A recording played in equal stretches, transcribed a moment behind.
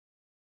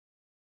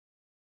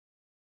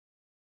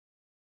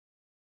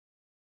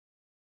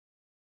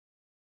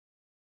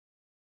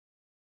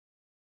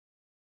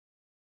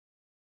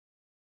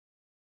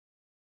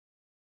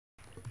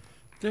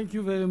Thank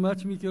you very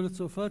much, Michele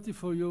Tsofati,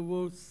 for your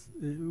words,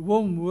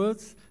 warm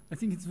words. I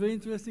think it's very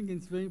interesting and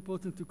it's very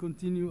important to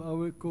continue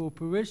our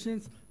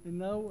cooperations. And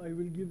now I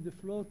will give the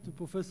floor to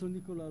Professor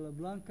Nicola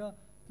LaBlanca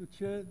to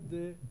chair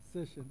the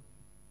session.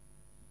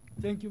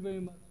 Thank you very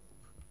much.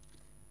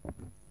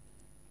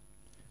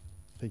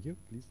 Thank you,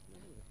 please.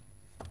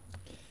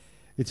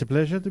 It's a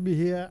pleasure to be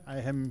here. I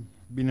have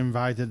been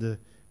invited.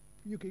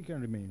 You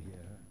can remain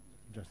here,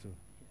 just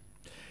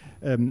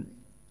to.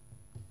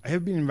 I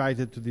have been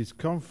invited to this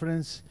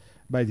conference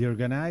by the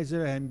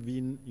organizer. I have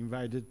been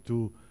invited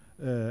to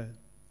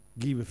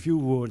give a few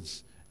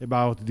words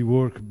about the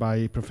work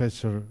by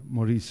Professor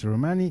Murice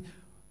Roumani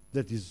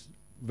that is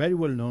very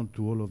well known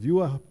to all of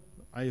you,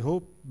 I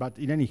hope, but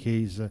in any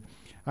case,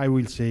 I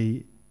will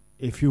say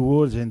a few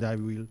words and I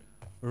will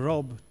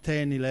rob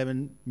 10,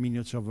 11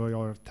 minutes of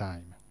your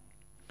time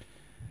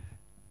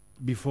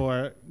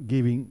before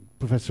giving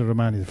Professor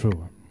Roumani the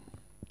floor.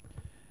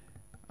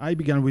 I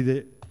began with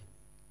a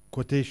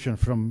quotation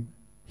from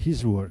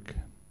his work.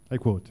 I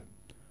quote,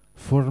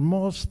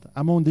 "Foremost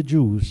among the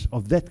Jews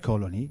of that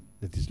colony,"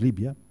 that is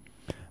Libya,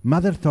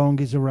 "mother tongue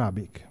is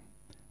Arabic.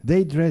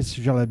 They dress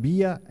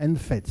jalabia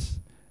and fez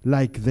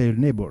like their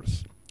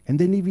neighbors, and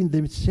they live in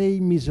the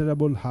same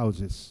miserable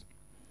houses.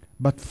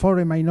 But for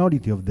a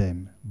minority of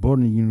them,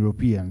 born in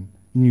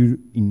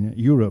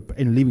Europe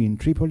and living in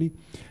Tripoli,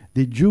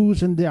 the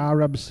Jews and the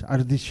Arabs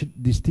are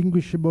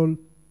distinguishable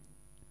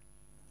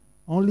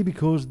only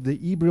because the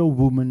Hebrew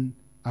women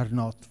are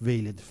not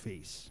veiled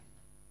face."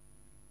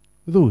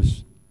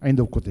 Thus, end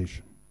of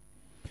quotation.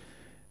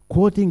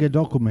 Quoting a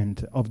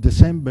document of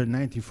December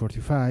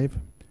 1945,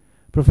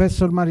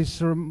 Professor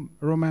Murice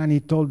Roumani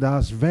told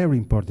us very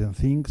important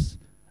things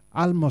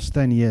almost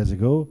 10 years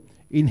ago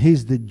in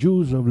his The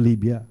Jews of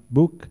Libya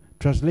book,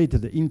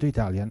 translated into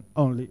Italian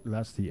only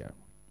last year.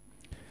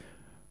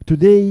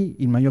 Today,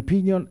 in my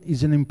opinion,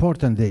 is an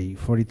important day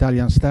for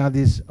Italian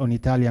studies on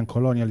Italian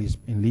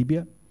colonialism in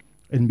Libya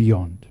and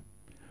beyond.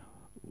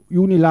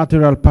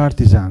 Unilateral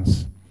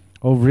partisans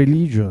of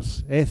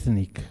religious,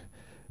 ethnic,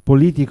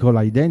 political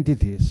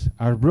identities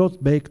are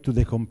brought back to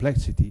the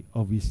complexity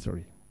of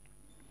history.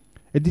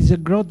 It is a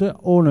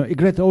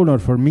great honor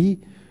for me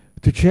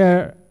to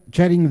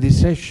chairing this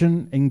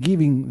session and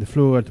giving the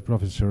floor to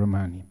Professor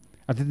Roumani.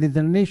 At the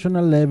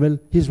international level,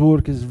 his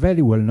work is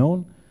very well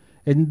known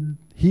and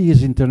he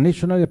is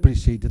internationally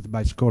appreciated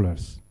by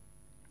scholars.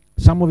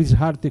 Some of his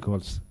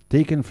articles,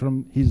 taken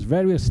from his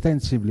very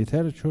extensive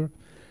literature,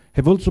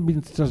 have also been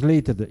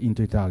translated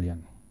into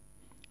Italian.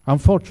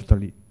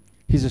 Unfortunately,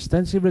 his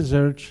extensive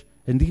research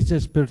and his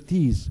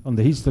expertise on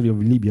the history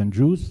of Libyan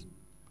Jews,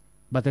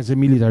 but as a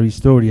military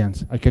historian,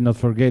 I cannot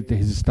forget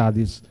his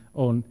studies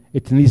on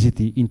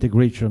ethnicity,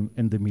 integration,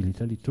 and the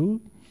military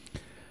too,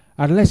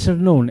 are lesser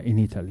known in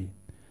Italy.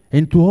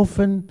 And too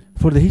often,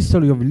 for the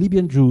history of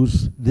Libyan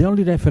Jews, the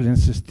only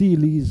reference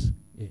still is,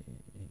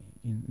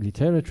 in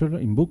literature,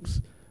 in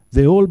books,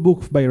 the old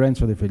book by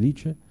Renzo De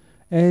Felice,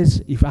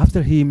 as if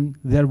after him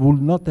there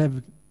would not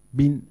have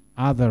been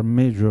other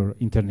major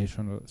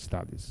international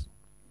studies.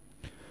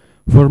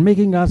 For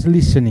making us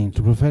listening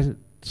to Professor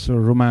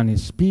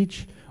Roumani's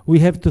speech, we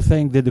have to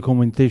thank the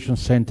Documentation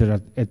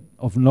Center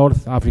of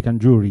North African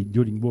Jewry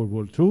during World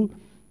War II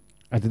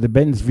at the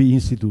Ben-Zvi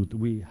Institute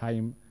with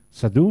Haim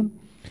Sadoun,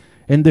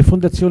 and the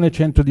Fondazione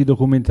Centro di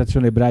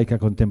Documentazione Ebraica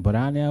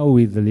Contemporanea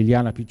with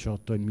Liliana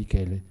Picciotto and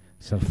Michele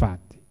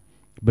Sarfatti.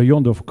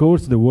 Beyond, of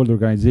course, the World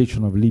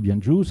Organization of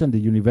Libyan Jews and the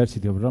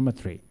University of Roma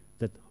III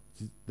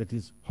that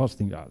is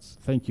hosting us.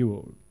 Thank you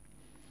all.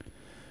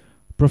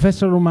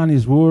 Professor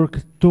Roumani's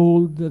work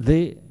told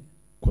the,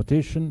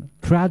 quotation,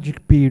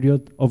 tragic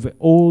period of an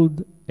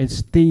old and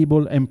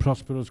stable and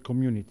prosperous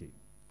community,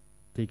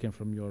 taken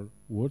from your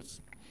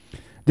words,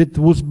 that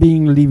was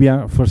being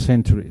Libya for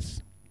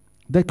centuries.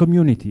 That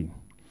community,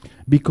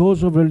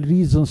 because of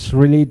reasons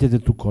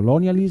related to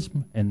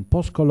colonialism and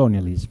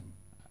post-colonialism,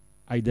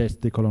 i.e.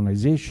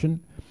 decolonization,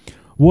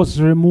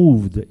 was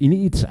removed in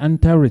its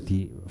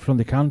entirety from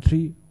the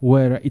country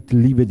where it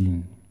lived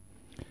in,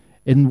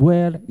 and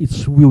where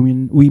its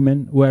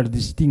women were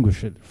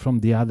distinguished from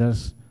the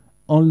others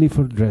only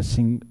for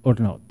dressing or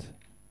not,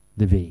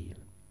 the veil.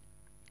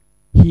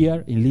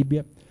 Here in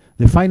Libya,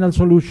 the final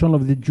solution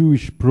of the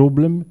Jewish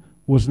problem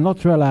was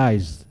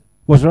realized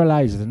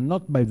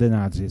not by the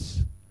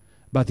Nazis,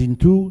 but in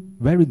two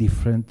very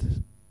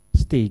different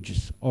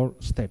stages or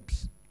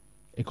steps,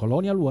 a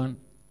colonial one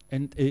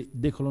and a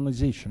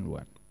decolonization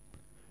one.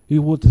 It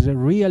was a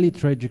really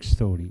tragic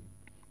story,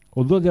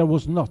 although there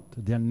was not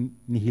the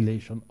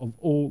annihilation of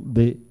all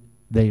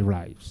their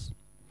lives.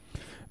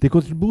 The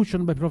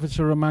contribution by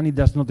Professor Roumani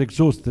does not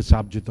exhaust the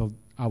subject of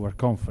our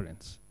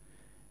conference,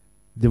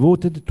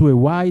 devoted to a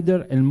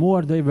wider and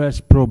more diverse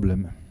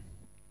problem,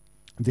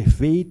 the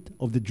fate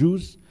of the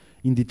Jews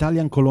in the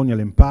Italian colonial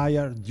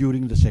empire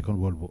during the Second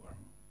World War.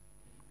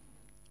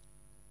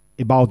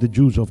 About the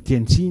Jews of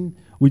Tientsin,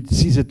 which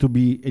ceased to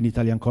be an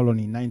Italian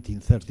colony in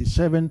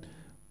 1937,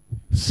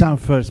 some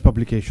first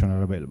publications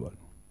are available.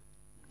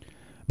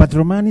 But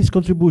Roumani's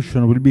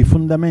contribution will be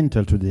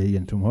fundamental today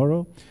and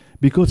tomorrow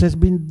because it has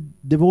been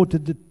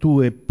devoted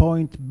to a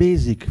point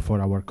basic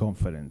for our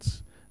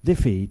conference, the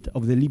fate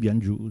of the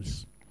Libyan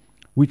Jews,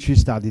 which he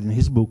studied in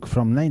his book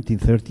from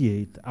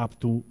 1938 up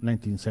to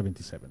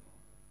 1977.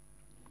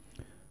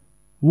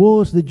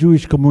 Was the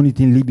Jewish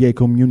community in Libya a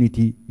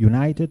community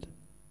united,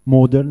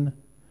 modern,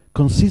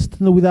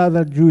 consistent with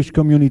other Jewish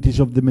communities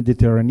of the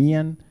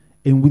Mediterranean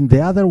and with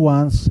the other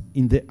ones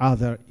in the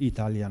other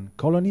Italian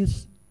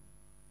colonies?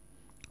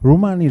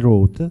 Roumani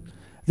wrote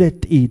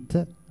that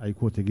it, I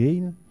quote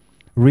again,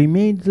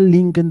 remained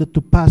linked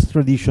to past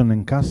tradition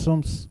and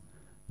customs,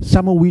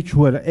 some of which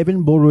were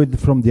even borrowed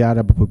from the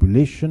Arab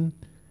population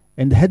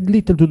and had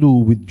little to do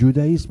with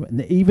Judaism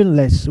and even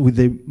less with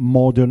the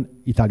modern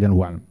Italian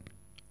one.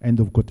 End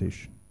of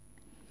quotation.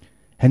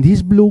 And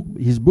his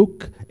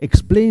book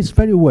explains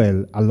very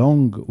well,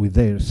 along with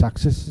their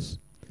successes,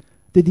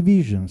 the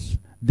divisions,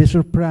 the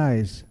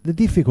surprise, the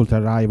difficult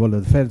arrival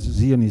of the first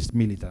Zionist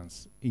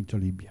militants into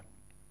Libya.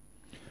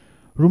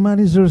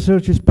 Roumani's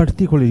research is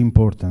particularly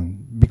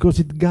important because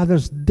it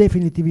gathers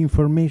definitive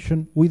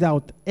information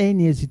without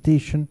any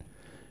hesitation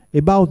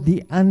about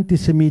the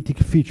anti-Semitic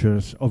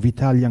features of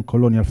Italian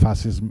colonial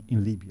fascism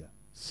in Libya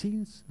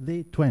since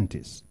the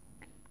 20s,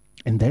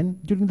 and then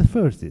during the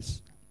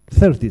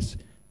 30s,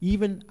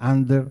 even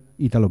under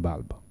Italo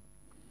Balbo,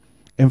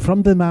 and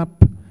from the map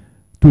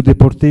to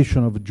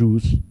deportation of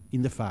Jews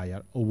in the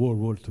fire of World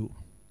War II.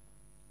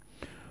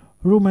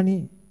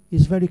 Roumani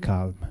is very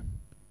calm.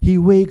 He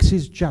weighs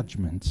his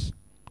judgments.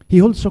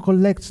 He also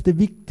collects the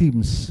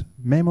victims'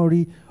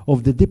 memory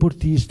of the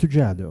deportees to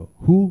Jado,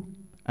 who,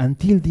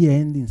 until the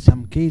end in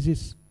some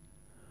cases,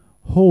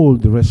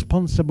 hold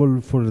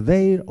responsible for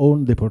their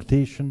own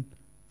deportation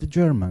the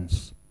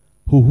Germans,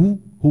 who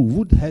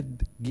would have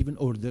given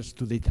orders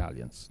to the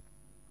Italians.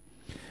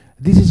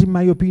 This is, in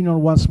my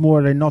opinion, once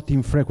more a not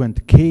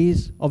infrequent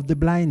case of the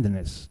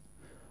blindness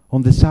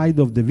on the side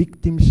of the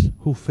victims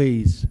who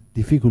face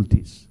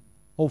difficulties,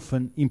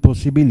 often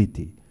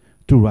impossibility,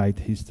 to write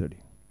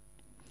history.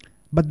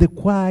 But the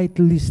quiet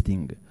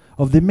listing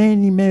of the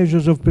many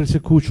measures of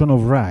persecution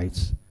of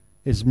rights,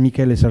 as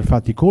Michele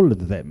Sarfati called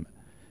them,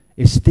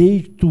 a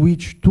stage to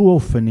which too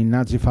often in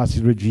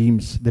Nazi-fascist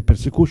regimes the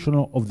persecution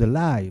of the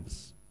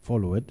lives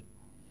followed,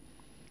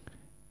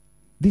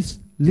 this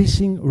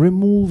listing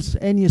removes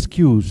any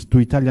excuse to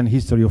Italian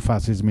history of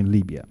fascism in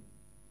Libya,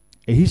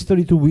 a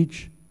history to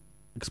which,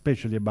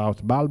 especially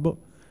about Balbo,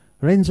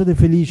 Renzo De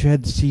Felice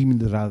had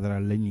seemed rather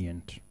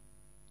lenient.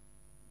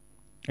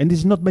 And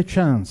it's not by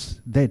chance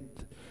that,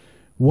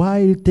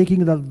 while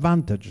taking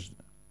advantage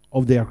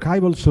of the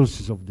archival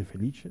sources of De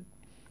Felice,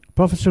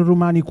 Professor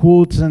Roumani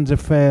quotes and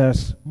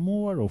refers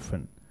more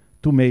often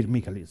to Meir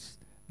Michaelis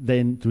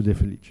than to De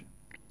Felice.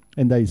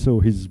 And I saw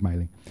his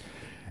smiling.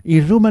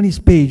 In Roumani's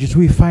pages,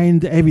 we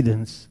find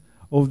evidence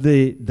of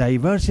the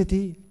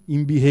diversity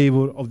in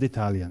behavior of the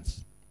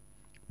Italians.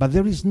 But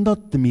there is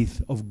not the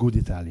myth of good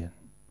Italian,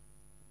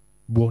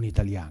 buon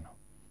italiano,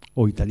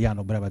 or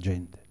italiano brava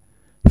gente,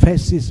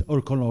 fascist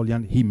or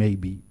colonial he may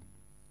be.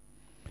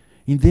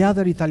 In the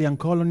other Italian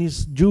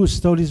colonies, Jewish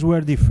stories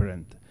were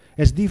different,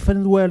 as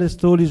different were the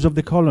stories of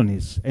the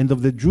colonies and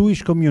of the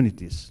Jewish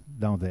communities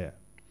down there.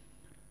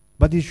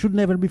 But it should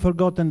never be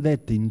forgotten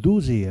that in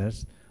those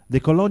years, the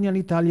colonial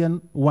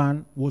Italian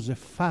one was a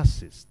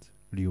fascist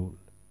rule.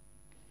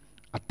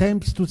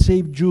 Attempts to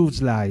save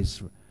Jews'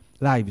 lives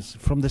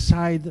from the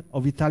side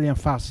of Italian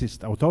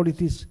fascist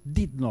authorities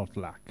did not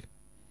lack.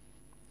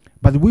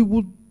 But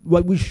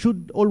we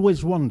should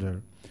always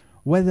wonder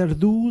whether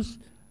those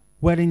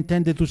were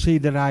intended to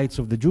save the rights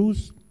of the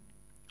Jews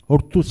or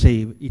to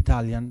save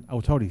Italian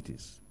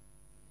authorities.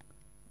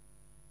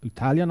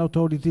 Italian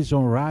authorities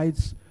on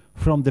rights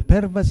from the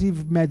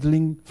pervasive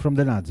meddling from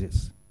the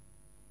Nazis.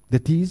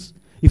 That is,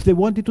 if they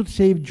wanted to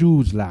save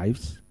Jews'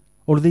 lives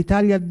or the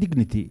Italian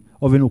dignity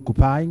of an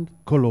occupying,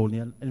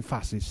 colonial, and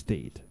fascist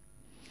state.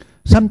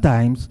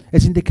 Sometimes,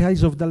 as in the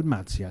case of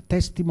Dalmatia,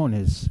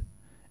 testimonies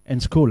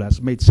and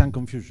scholars made some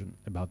confusion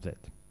about that.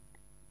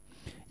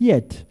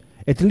 Yet,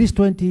 at least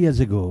 20 years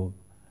ago,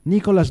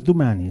 Nicholas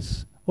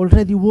Doumanis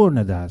already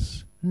warned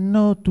us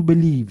not to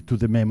believe to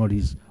the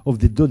memories of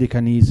the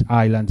Dodecanese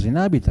Islands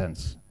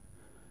inhabitants,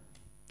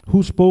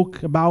 who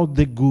spoke about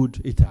the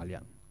good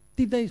Italian.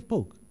 Did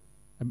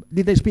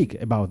they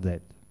speak about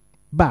that?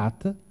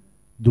 But,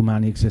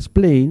 Doumanis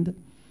explained,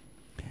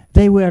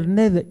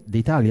 the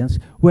Italians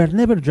were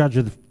never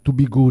judged to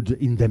be good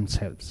in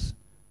themselves,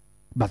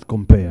 but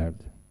compared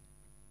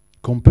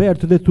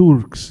to the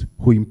Turks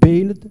who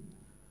impaled,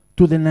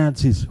 to the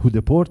Nazis who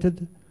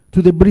deported,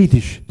 to the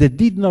British that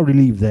did not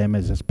relieve them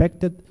as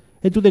expected,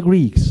 and to the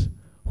Greeks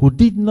who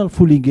did not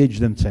fully engage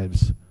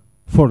themselves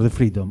for the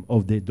freedom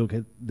of the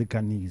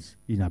Dodecanese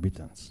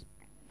inhabitants.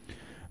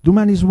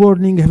 Doumanis'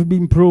 warning have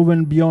been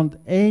proven beyond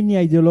any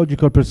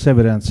ideological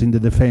perseverance in the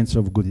defense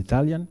of good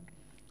Italian,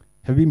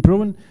 have been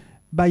proven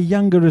by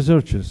younger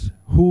researchers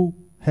who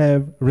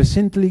have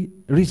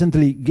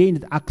recently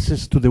gained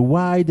access to the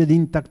wide and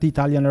intact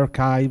Italian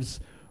archives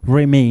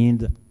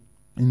remained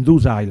in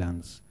those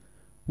islands,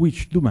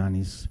 which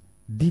Doumanis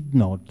did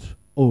not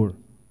or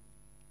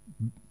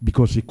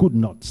because he could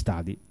not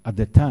study at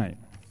that time.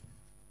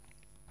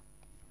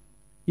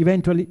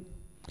 Eventually,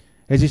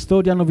 as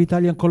historian of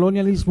Italian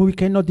colonialism, we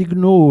cannot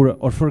ignore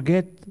or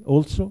forget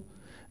also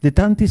that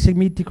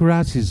anti-Semitic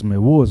racism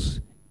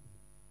was,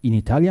 in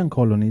Italian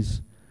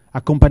colonies,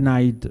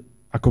 accompanied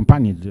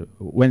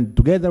when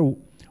together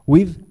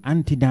with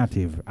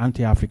anti-native,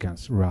 anti-African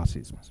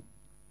racism.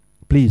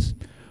 Please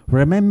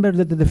remember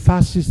that the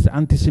fascist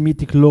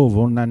anti-Semitic law of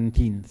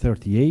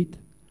 1938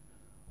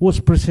 was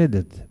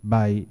preceded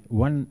by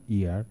 1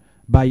 year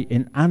by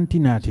an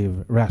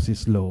anti-native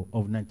racist law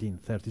of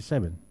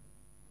 1937.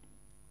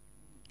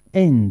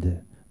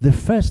 And the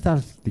first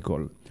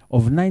article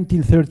of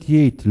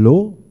 1938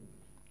 law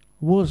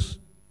was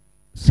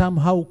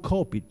somehow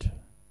copied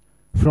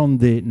from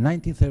the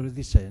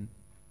 1937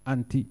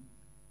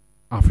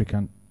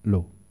 anti-African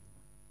law.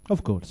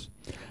 Of course,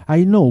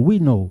 we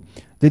know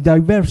the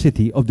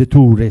diversity of the two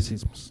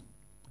racisms,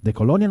 the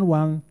colonial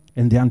one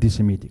and the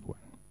anti-Semitic one.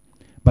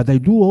 But I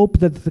do hope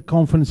that the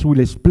conference will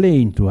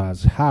explain to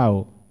us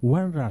how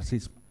one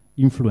racism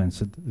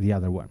influenced the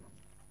other one.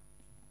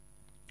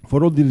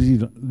 For all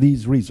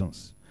these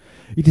reasons,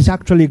 it is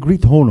actually a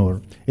great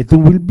honor. It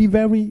will be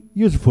very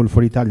useful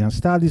for Italian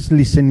studies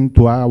listening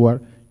to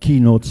our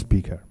keynote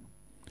speaker.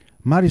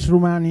 Murice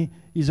Roumani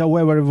is,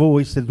 however, a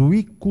voice that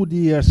we could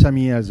hear some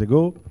years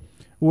ago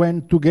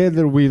when,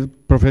 together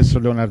with Professor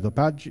Leonardo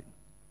Paggi,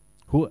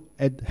 who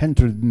had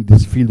entered in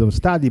this field of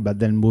study but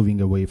then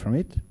moving away from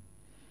it,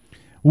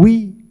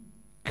 we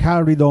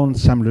carried on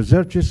some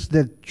researches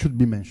that should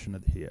be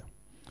mentioned here.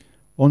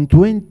 On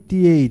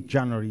 28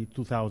 January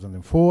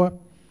 2004,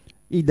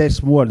 it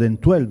is more than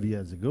 12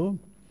 years ago,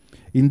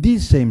 in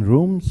these same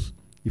rooms,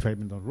 if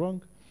I'm not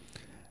wrong,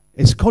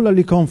 a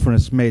scholarly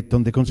conference met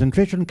on the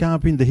concentration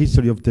camp in the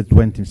history of the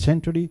 20th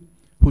century,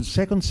 whose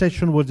second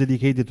session was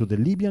dedicated to the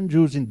Libyan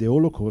Jews in the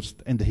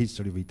Holocaust and the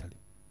history of Italy.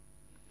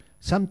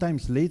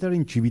 Sometimes later,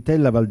 in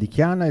Civitella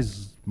Valdichiana, a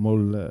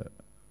small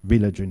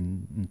village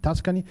in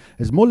Tuscany,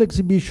 a small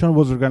exhibition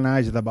was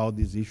organized about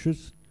these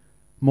issues,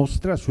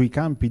 Mostra sui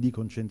campi di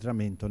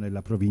concentramento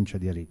nella provincia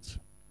di Arezzo.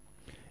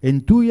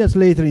 And 2 years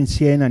later in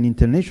Siena, an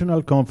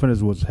international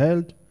conference was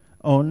held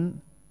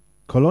on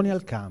colonial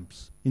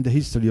camps in the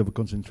history of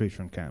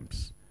concentration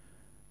camps,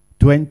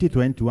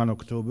 21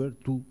 October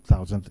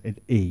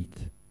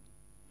 2008.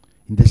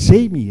 In the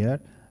same year,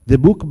 the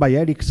book by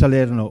Eric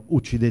Salerno,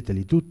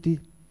 Uccideteli tutti,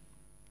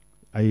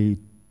 I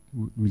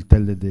will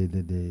tell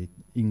the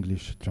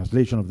English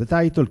translation of the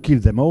title, Kill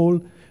Them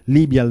All,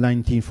 Libya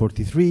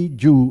 1943,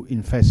 Jew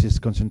in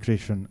Fascist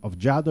Concentration of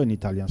Giado, an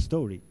Italian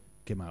Story,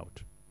 came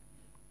out.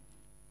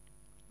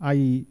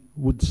 I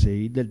would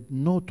say that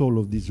not all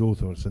of these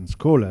authors and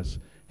scholars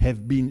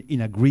have been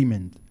in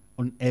agreement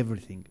on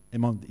everything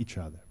among each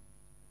other.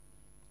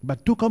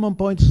 But two common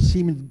points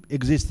seem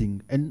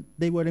existing, and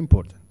they were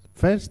important.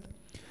 First,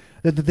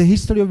 that the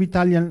history of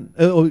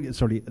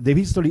the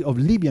history of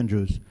Libyan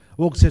Jews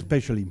was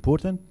especially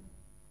important,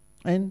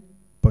 and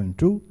point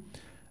two,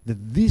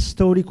 that this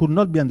story could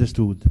not be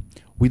understood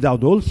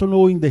without also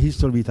knowing the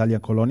history of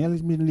Italian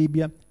colonialism in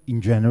Libya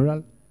in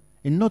general,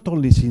 and not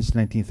only since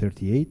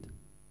 1938,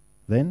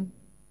 then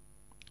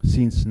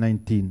since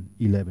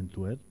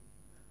 1911-12,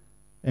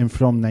 and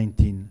from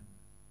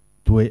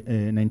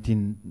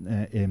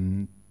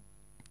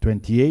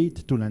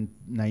 1928 to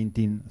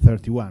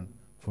 1931,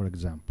 for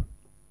example.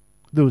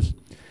 Thus,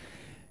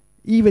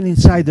 even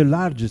inside the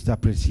largest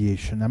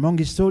appreciation among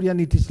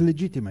historians, it is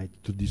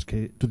legitimate to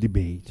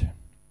debate.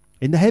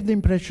 And I have the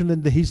impression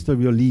that the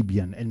history of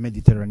Libyan and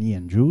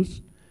Mediterranean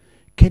Jews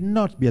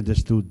cannot be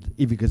understood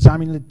if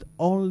examined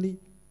only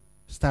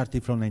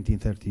starting from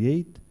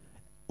 1938,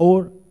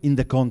 or in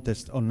the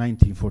context of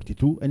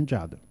 1942 and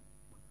Giado,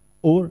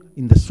 or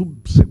in the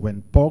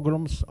subsequent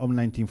pogroms of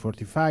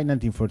 1945,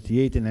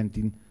 1948, and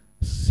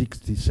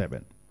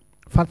 1967.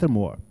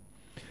 Furthermore,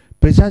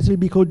 precisely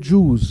because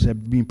Jews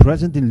have been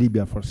present in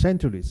Libya for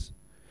centuries,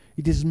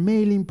 it is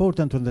mainly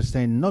important to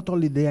understand not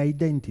only their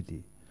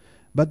identity,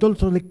 but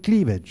also the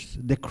cleavage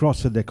that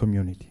crossed the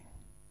community.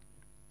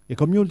 A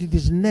community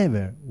is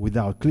never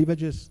without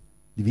cleavages,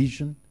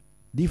 division,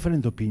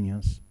 different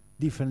opinions,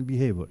 different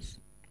behaviors.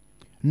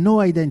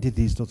 No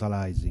identity is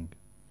totalizing.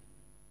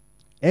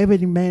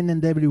 Every man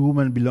and every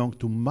woman belong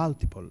to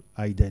multiple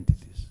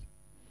identities.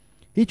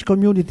 Each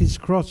community is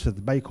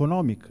crossed by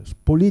economic,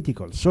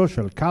 political,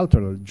 social,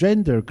 cultural,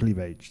 gender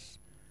cleavages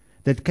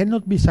that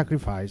cannot be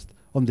sacrificed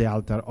on the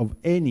altar of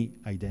any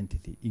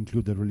identity,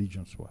 including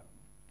religion as well.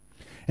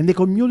 And the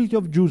community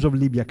of Jews of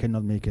Libya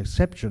cannot make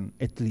exception,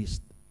 at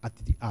least at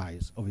the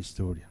eyes of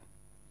historians.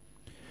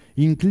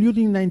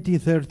 Including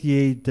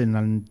 1938 and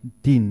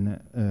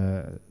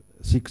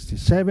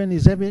 1967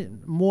 is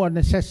even more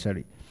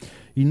necessary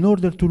in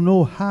order to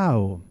know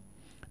how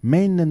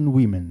men and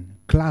women,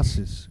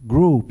 classes,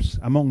 groups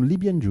among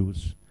Libyan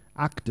Jews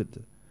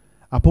acted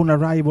upon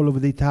arrival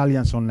of the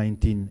Italians on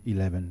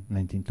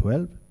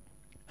 1911-1912,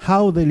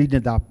 how they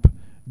led up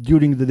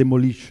during the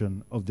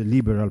demolition of the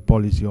liberal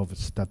policy of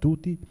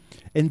Statuti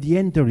and the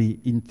entry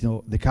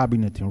into the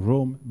cabinet in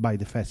Rome by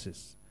the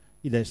fascists.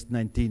 It is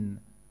 19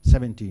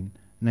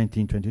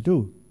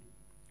 1922.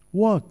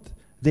 What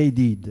they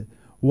did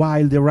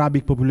while the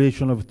Arabic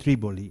population of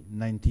Tripoli,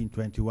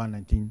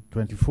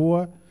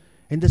 1921-1924,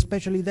 and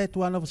especially that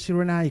one of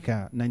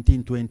Cyrenaica,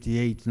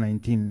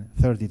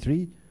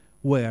 1928-1933,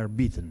 were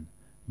beaten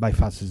by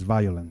fascist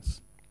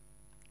violence.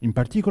 In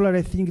particular,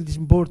 I think it is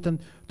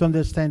important to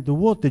understand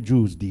what the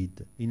Jews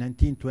did in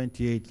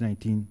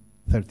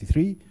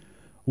 1928-1933,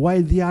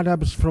 while the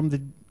Arabs from the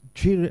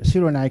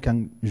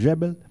Cyrenaican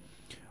Jebel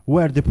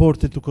were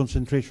deported to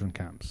concentration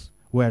camps,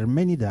 where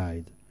many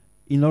died,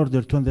 in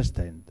order to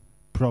understand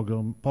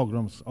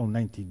pogroms of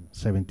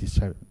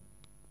 1977.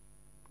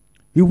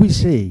 If we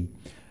say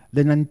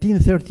that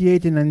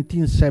 1938 and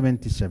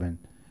 1967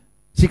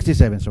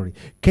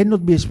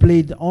 cannot be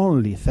explained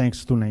only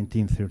thanks to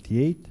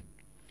 1938,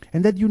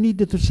 and that you need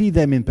to see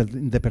them in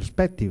the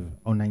perspective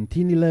of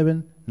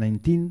 1911,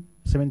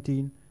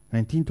 1917,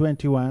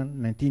 1921,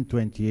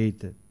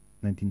 1928,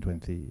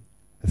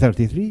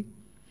 1933,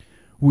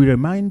 we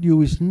remind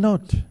you is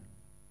not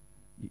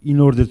in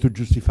order to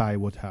justify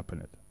what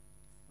happened.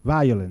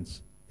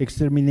 Violence,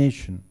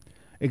 extermination,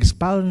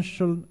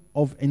 expulsion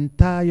of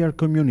entire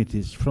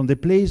communities from the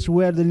place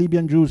where the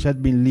Libyan Jews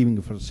had been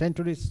living for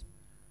centuries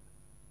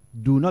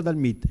do not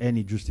admit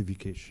any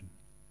justification.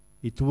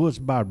 It was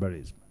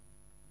barbarism.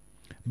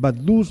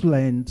 But those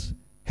lands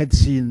had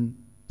seen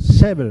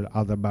several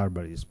other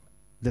barbarisms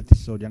that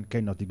historians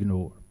cannot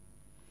ignore.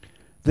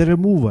 The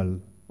removal,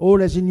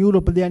 or as in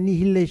Europe, the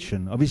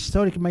annihilation of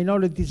historic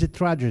minorities is a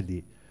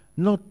tragedy,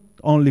 not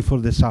only for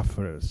the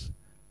sufferers,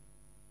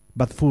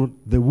 but for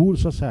the whole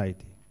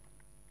society.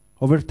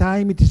 Over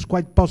time, it is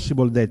quite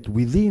possible that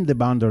within the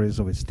boundaries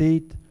of a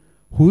state,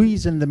 who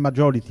is in the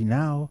majority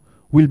now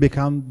will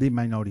become the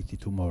minority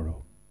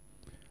tomorrow.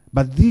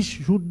 But this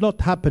should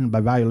not happen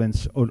by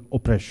violence or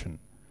oppression,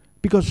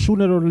 because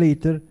sooner or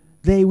later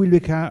they will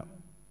become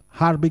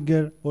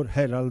harbinger or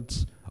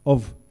heralds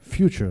of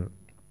future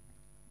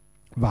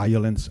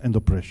violence and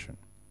oppression.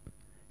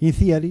 In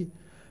theory,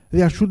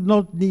 there should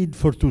not need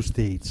for two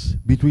states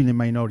between a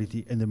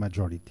minority and a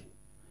majority.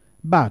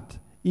 But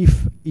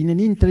if in an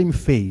interim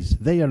phase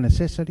they are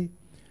necessary,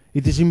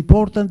 it is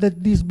important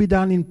that this be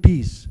done in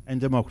peace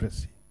and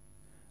democracy.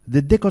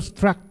 The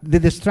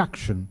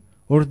destruction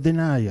or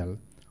denial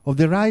of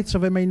the rights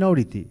of a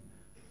minority,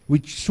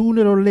 which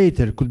sooner or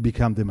later could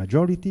become the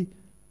majority,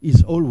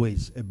 is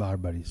always a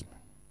barbarism.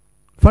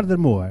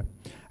 Furthermore,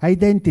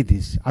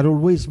 identities are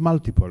always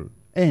multiple,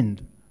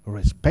 and,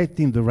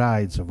 respecting the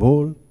rights of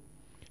all,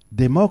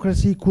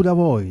 democracy could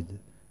avoid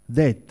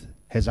that,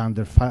 as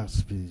under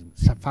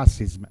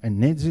fascism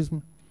and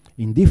Nazism,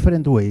 in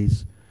different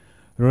ways,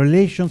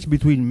 relations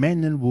between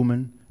men and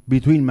women,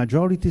 between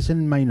majorities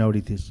and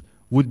minorities,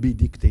 would be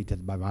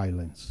dictated by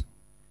violence.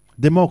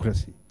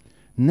 Democracy,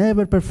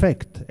 never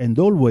perfect and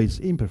always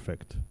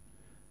imperfect,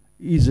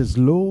 is a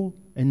slow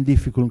and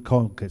difficult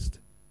conquest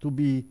to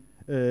be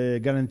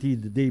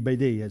guaranteed day by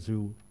day, as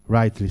you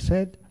rightly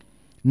said,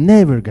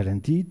 never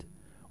guaranteed,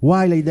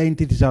 while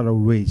identities are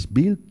always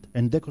built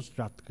and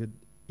deconstructed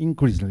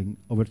increasingly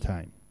over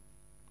time.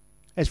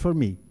 As for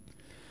me,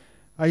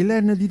 I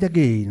learned it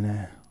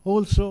again.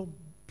 Also,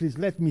 please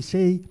let me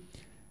say,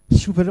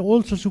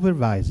 also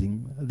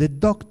supervising the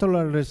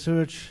doctoral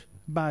research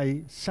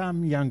by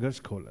some younger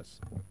scholars.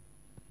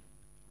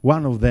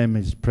 One of them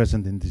is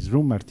present in this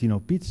room,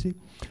 Martino Pizzi,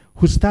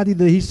 who studied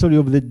the history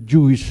of the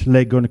Jewish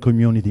Legon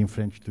community in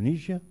French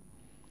Tunisia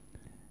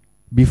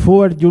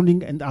before,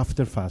 during, and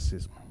after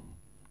fascism.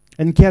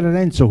 And Chiara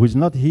Renzo, who is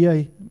not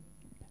here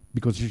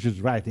because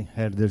she's writing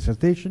her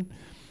dissertation,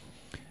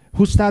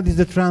 who studies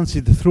the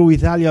transit through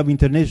Italy of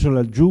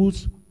international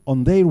Jews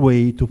on their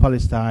way to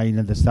Palestine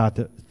and the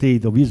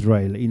state of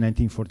Israel in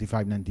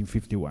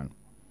 1945-1951.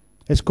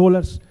 As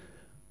scholars,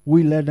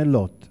 we learn a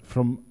lot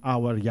from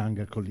our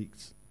younger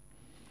colleagues.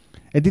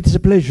 And it is a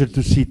pleasure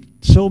to see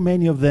so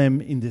many of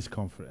them in this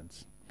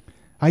conference.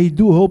 I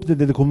do hope that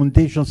the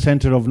Documentation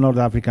Center of North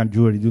African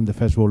Jewry during the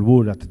First World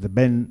War at the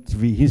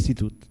Ben-Zvi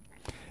Institute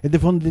and the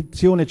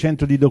Fondazione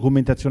Centro di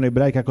Documentazione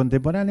Ebraica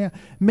Contemporanea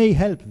may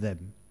help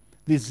them,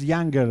 this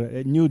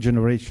younger new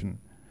generation,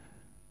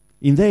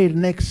 in their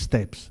next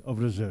steps of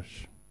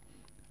research.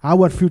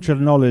 Our future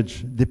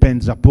knowledge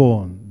depends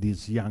upon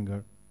these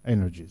younger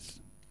energies.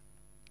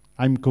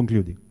 I'm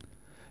concluding.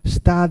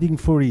 Studying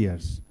for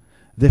years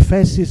the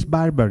fascist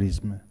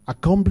barbarism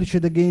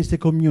accomplished against a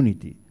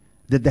community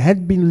that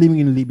had been living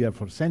in Libya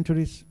for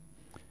centuries,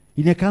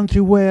 in a country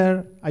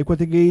where, I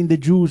quote again, the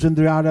Jews and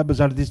the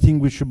Arabs are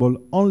distinguishable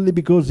only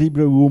because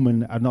Hebrew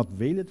women are not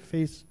veiled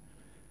face.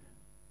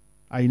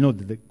 I know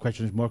that the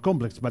question is more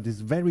complex, but it's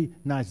very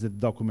nice, the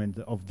document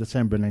of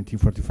December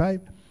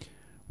 1945.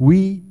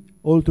 We,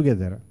 all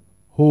together,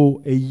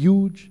 owe a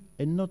huge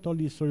and not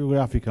only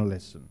historiographical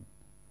lesson,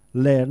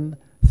 learned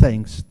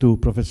thanks to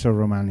Professor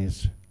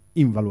Roumani's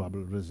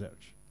invaluable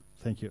research.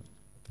 Thank you.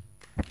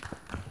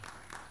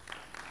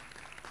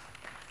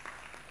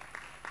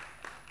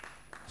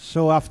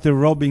 So after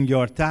robbing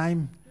your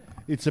time,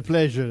 it's a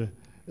pleasure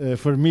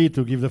for me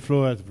to give the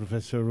floor to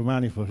Professor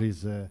Roumani for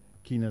his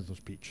keynote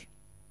speech.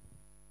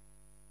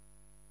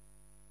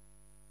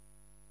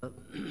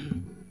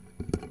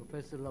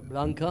 Professor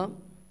LaBlanca,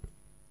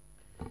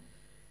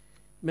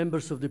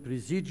 members of the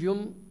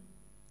Presidium,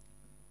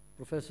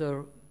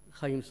 Professor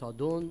Chaim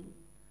Saadon,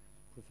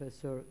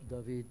 Professor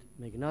David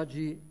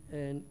Meghnadji,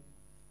 and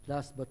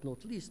last but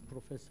not least,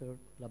 Professor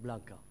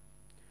LaBlanca.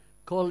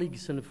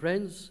 Colleagues and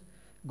friends,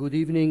 good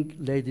evening,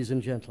 ladies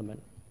and gentlemen.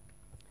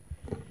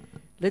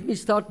 Let me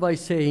start by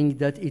saying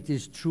that it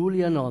is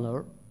truly an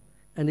honor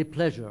and a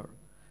pleasure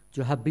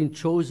to have been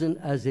chosen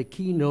as a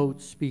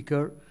keynote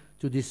speaker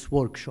to this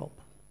workshop.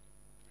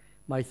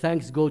 My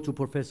thanks go to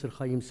Professor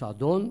Chaim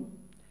Saadon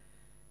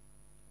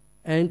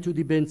and to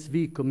the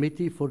Ben-Zvi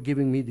Committee for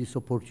giving me this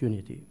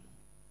opportunity.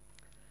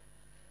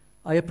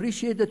 I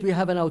appreciate that we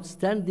have an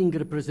outstanding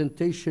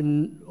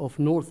representation of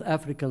North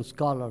African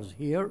scholars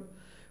here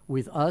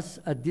with us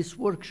at this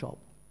workshop.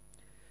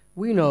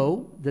 We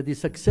know that the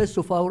success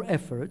of our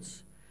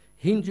efforts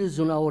hinges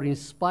on our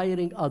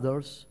inspiring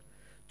others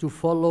to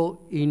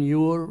follow in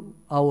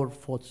our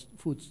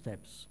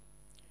footsteps.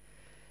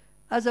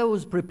 As I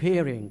was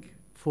preparing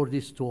for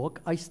this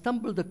talk, I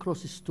stumbled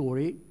across a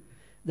story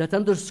that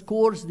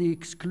underscores the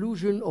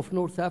exclusion of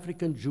North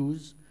African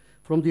Jews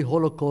from the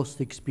Holocaust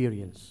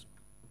experience.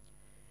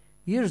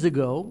 Years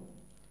ago,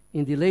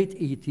 in the late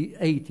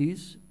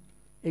 80s,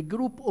 a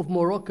group of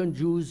Moroccan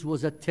Jews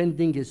was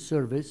attending a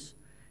service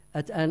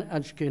at an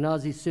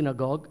Ashkenazi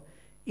synagogue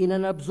in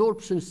an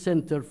absorption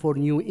center for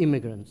new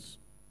immigrants.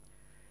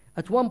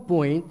 At one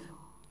point,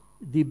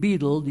 the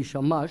beadle, the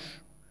shamash,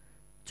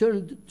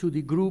 turned to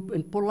the group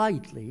and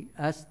politely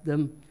asked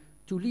them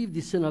to leave the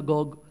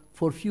synagogue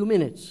for a few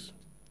minutes,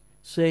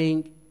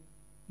 saying,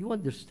 "You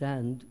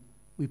understand,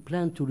 we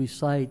plan to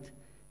recite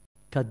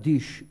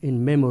Kaddish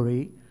in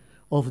memory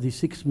of the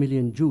 6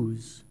 million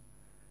Jews,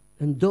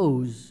 and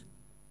those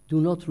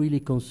do not really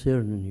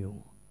concern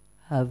you,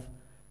 have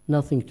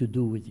nothing to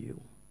do with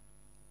you."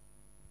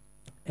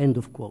 End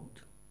of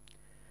quote.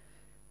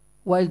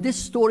 While this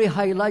story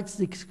highlights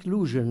the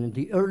exclusion in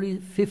the early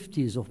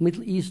 50s of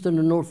Middle Eastern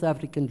and North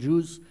African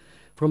Jews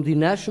from the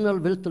national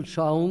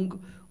Weltanschauung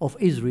of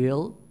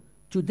Israel,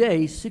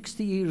 today,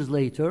 60 years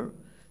later,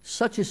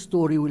 such a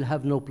story will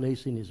have no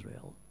place in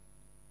Israel.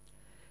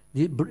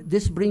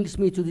 This brings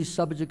me to the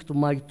subject of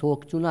my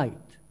talk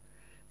tonight.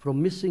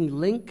 From missing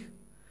link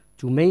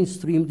to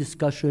mainstream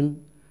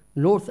discussion,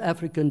 North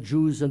African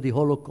Jews and the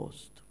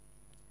Holocaust.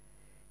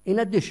 In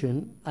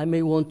addition, I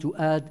may want to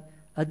add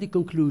at the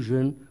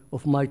conclusion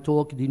of my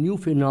talk the new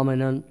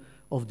phenomenon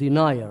of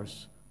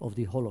deniers of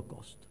the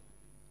Holocaust.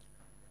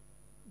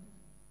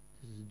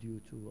 This is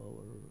due to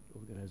our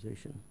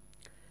organization.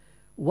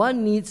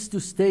 One needs to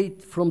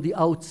state from the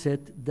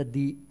outset that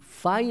the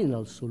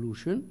final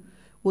solution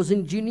was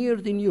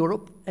engineered in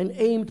Europe and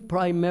aimed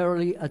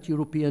primarily at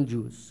European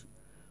Jews.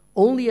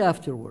 Only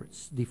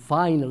afterwards, the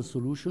final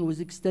solution was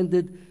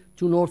extended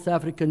to North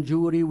African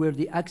Jewry, where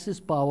the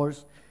Axis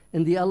powers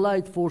and the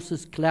Allied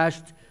forces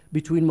clashed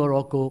between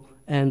Morocco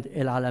and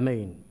El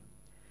Alamein.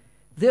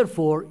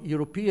 Therefore,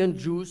 European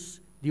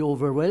Jews, the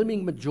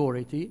overwhelming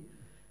majority,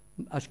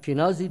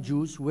 Ashkenazi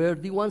Jews, were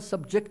the ones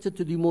subjected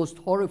to the most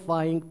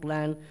horrifying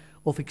plan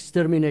of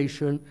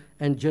extermination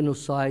and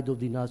genocide of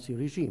the Nazi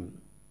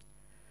regime.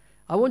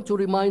 I want to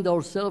remind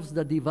ourselves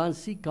that the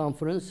Wannsee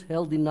Conference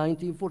held in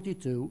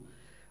 1942,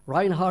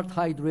 Reinhard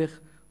Heydrich,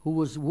 who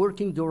was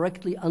working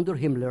directly under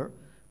Himmler,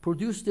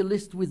 produced a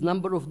list with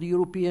number of the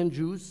European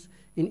Jews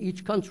in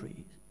each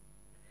country.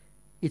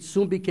 It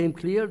soon became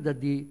clear that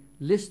the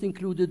list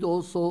included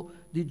also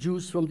the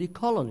Jews from the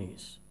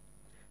colonies.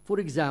 For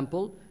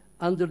example,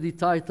 under the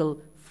title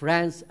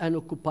France and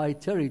Occupied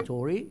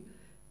Territory,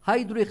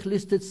 Heydrich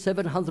listed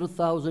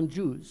 700,000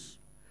 Jews.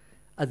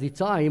 At the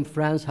time,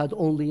 France had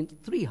only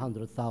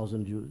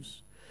 300,000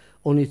 Jews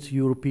on its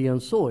European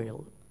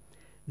soil.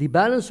 The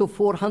balance of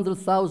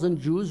 400,000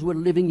 Jews were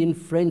living in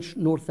French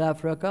North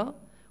Africa,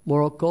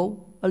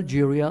 Morocco,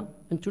 Algeria,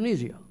 and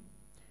Tunisia.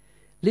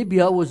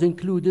 Libya was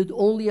included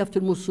only after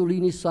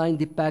Mussolini signed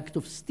the Pact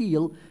of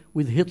Steel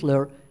with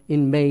Hitler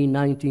in May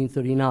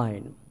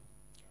 1939.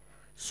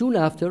 Soon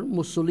after,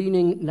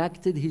 Mussolini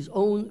enacted his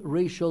own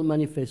racial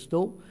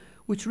manifesto,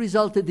 which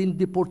resulted in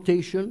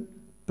deportation,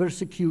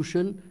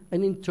 persecution,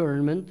 and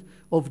internment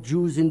of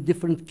Jews in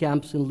different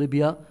camps in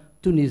Libya,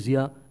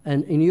 Tunisia,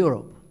 and in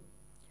Europe.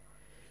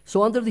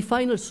 So under the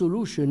final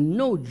solution,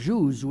 no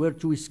Jews were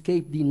to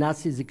escape the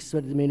Nazis'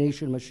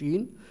 extermination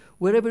machine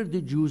wherever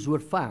the Jews were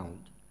found.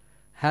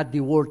 Had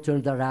the war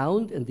turned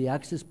around and the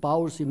Axis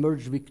powers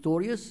emerged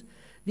victorious,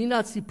 the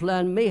Nazi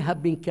plan may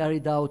have been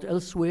carried out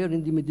elsewhere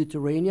in the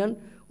Mediterranean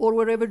or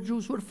wherever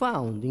Jews were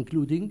found,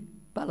 including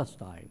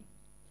Palestine.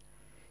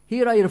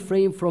 Here I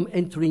refrain from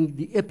entering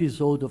the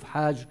episode of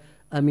Hajj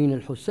Amin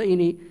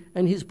al-Husseini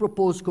and his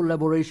proposed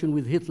collaboration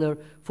with Hitler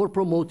for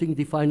promoting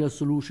the final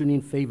solution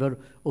in favor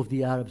of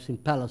the Arabs in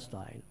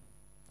Palestine.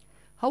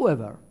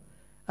 However,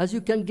 as you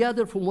can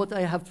gather from what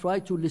I have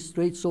tried to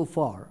illustrate so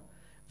far,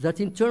 that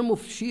in terms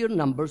of sheer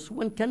numbers,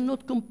 one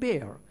cannot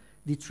compare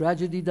the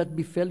tragedy that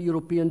befell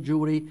European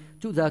Jewry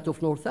to that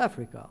of North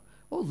Africa,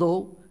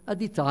 although at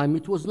the time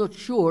it was not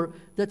sure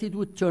that it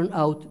would turn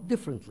out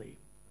differently.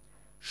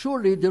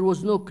 Surely there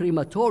was no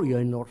crematoria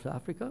in North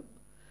Africa,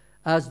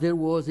 as there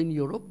was in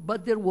Europe,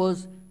 but there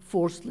was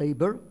forced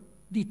labor,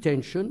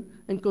 detention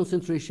and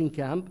concentration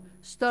camp,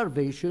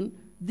 starvation,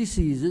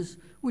 diseases,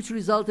 which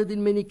resulted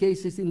in many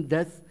cases in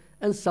death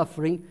and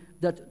suffering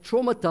that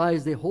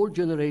traumatized a whole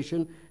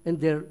generation and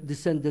their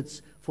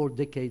descendants for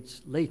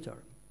decades later.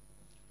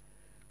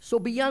 So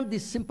beyond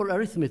this simple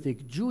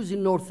arithmetic, Jews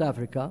in North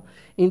Africa,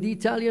 in the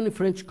Italian and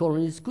French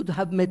colonies, could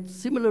have met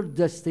similar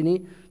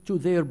destiny to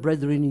their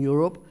brethren in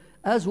Europe,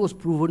 as was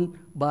proven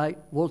by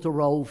Walter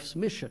Rauf's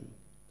mission.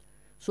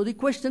 So the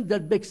question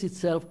that begs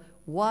itself,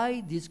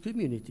 why these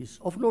communities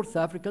of North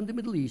Africa and the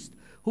Middle East,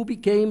 who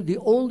became the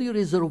only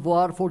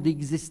reservoir for the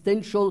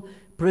existential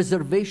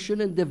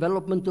preservation and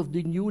development of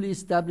the newly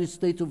established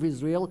State of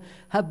Israel,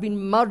 have been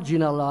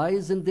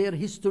marginalized and their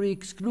history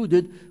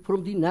excluded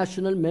from the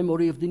national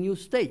memory of the new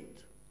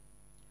state?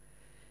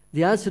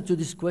 The answer to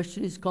this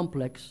question is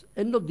complex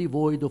and not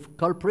devoid of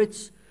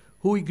culprits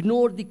who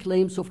ignored the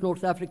claims of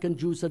North African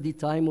Jews at the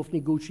time of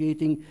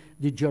negotiating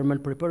the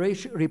German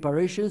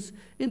reparations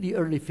in the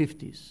early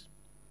 50s.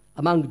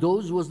 Among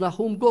those was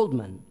Nahum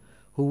Goldman,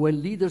 who,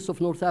 when leaders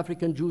of North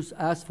African Jews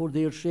asked for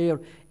their share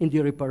in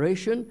the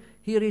reparation,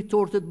 he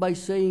retorted by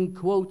saying,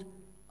 quote,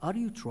 "Are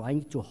you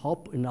trying to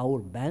hop in our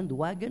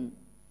bandwagon?"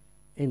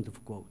 End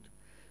of quote,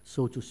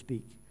 so to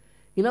speak.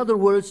 In other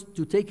words,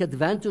 to take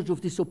advantage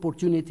of this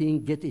opportunity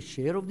and get a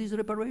share of these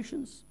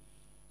reparations.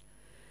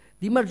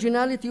 The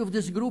marginality of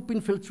this group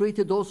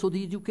infiltrated also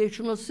the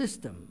educational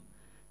system.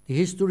 The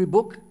history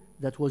book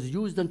that was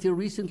used until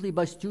recently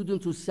by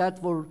students who sat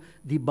for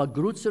the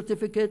Bagrut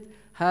certificate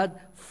had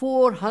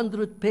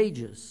 400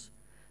 pages,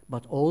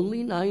 but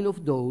only 9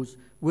 of those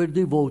were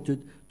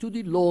devoted to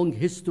the long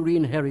history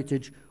and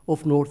heritage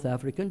of North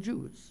African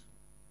Jews.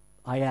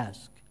 I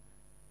ask,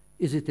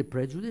 is it a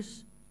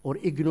prejudice or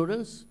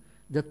ignorance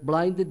that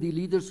blinded the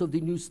leaders of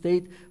the new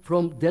state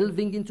from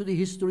delving into the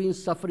history and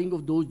suffering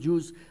of those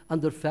Jews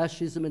under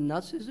fascism and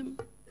Nazism?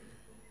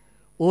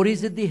 Or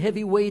is it the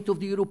heavy weight of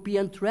the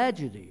European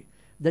tragedy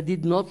that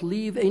did not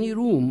leave any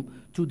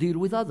room to deal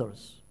with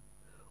others?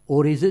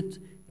 Or is it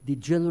the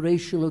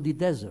generation of the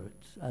desert,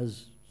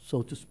 as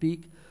so to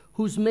speak,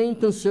 whose main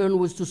concern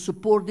was to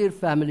support their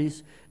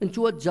families and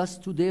to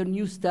adjust to their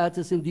new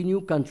status in the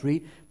new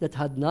country that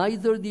had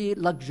neither the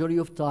luxury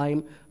of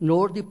time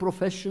nor the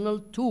professional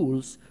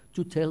tools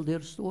to tell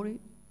their story?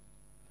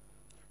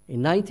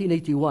 In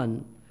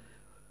 1981,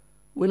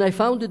 when I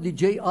founded the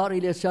J.R.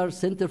 Eliashar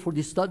Center for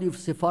the Study of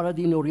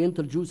Sephardi and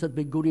Oriental Jews at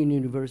Ben-Gurion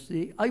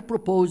University, I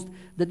proposed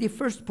that the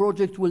first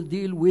project will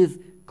deal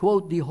with,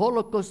 quote, the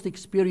Holocaust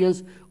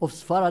experience of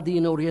Sephardi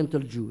and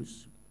Oriental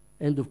Jews,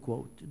 end of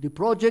quote. The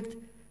project,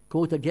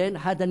 quote again,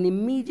 had an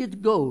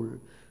immediate goal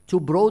to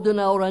broaden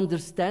our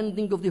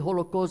understanding of the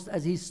Holocaust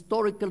as a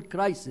historical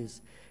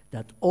crisis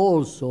that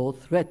also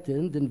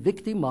threatened and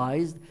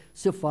victimized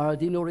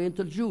Sephardi and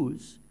Oriental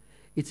Jews.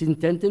 It's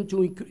intended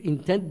to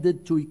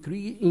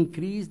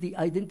increase the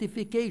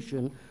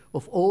identification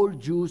of all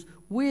Jews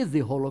with the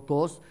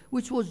Holocaust,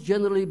 which was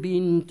generally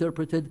being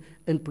interpreted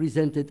and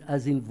presented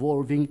as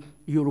involving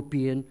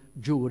European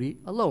Jewry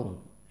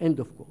alone,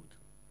 end of quote.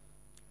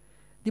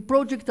 The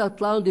project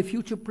outlined a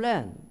future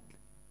plan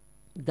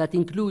that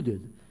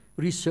included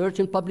research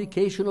and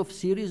publication of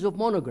series of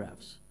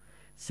monographs,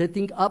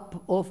 setting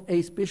up of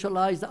a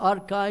specialized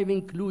archive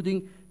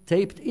including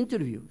taped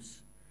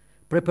interviews,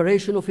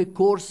 preparation of a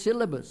course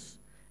syllabus,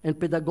 and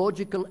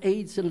pedagogical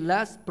aids, and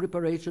last,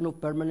 preparation of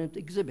permanent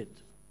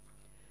exhibit.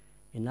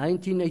 In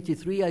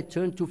 1983, I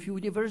turned to a few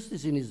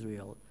universities in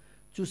Israel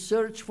to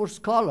search for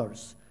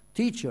scholars,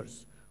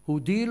 teachers who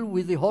deal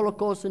with the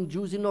Holocaust and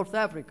Jews in North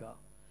Africa.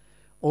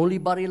 Only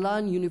Bar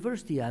Ilan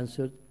University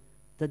answered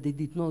that they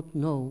did not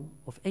know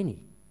of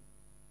any.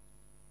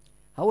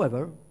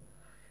 However,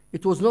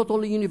 it was not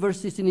only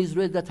universities in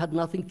Israel that had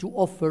nothing to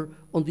offer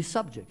on the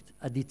subject.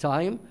 At the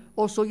time,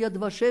 also Yad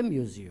Vashem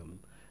Museum,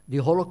 the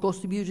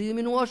Holocaust Museum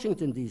in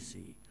Washington,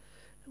 D.C.,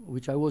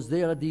 which I was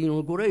there at the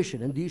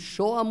inauguration, and the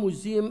Shoah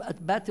Museum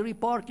at Battery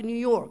Park in New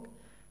York,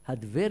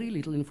 had very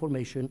little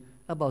information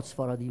about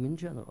Sfaradim in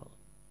general.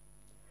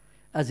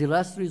 As a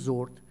last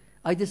resort,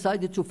 I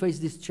decided to face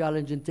this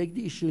challenge and take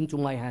the issue into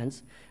my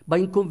hands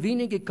by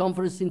convening a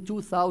conference in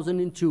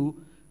 2002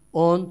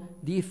 on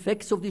the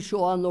effects of the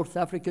Shoah on North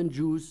African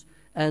Jews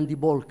and the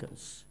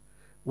Balkans.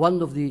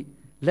 One of the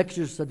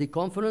lecturers at the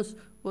conference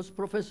was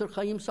Professor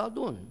Chaim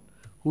Saadon,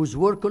 whose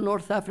work on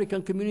North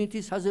African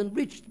communities has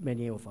enriched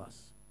many of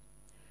us.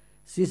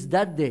 Since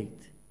that date,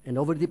 and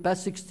over the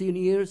past 16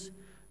 years,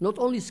 not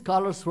only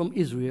scholars from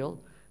Israel,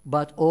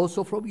 but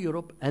also from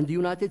Europe and the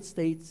United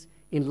States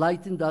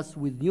enlightened us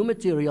with new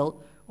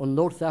material on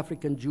North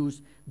African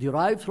Jews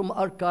derived from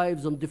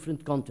archives on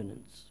different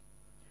continents.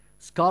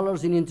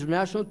 Scholars in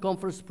international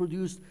conference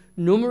produced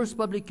numerous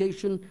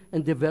publications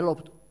and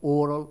developed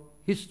oral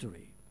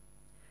history.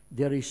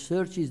 Their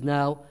research is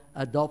now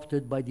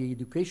adopted by the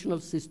educational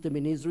system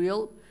in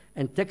Israel,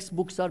 and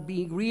textbooks are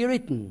being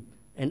rewritten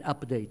and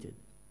updated.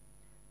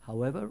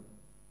 However,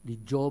 the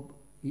job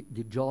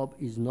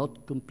is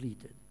not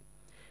completed.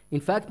 In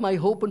fact, my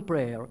hope and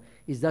prayer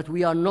is that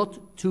we are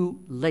not too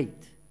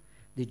late.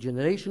 The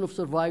generation of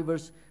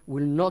survivors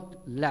will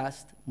not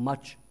last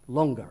much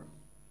longer.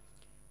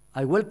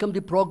 I welcome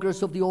the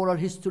progress of the oral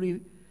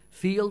history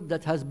field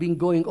that has been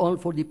going on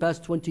for the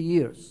past 20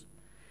 years.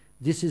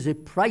 This is a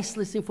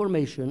priceless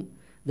information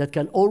that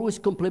can always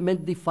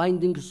complement the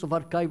findings of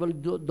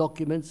archival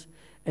documents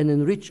and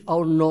enrich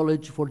our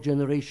knowledge for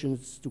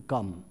generations to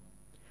come.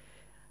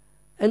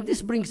 And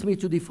this brings me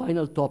to the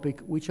final topic,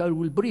 which I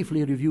will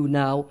briefly review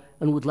now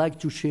and would like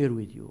to share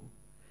with you.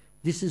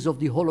 This is of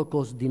the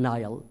Holocaust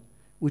denial,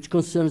 which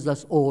concerns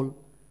us all,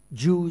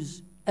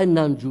 Jews and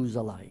non-Jews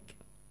alike.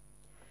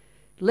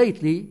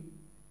 Lately,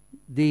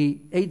 the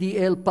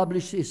ADL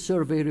published a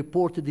survey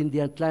reported in the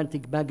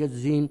Atlantic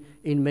magazine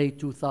in May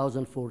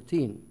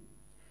 2014.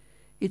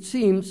 It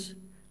seems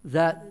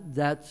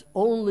that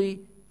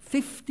only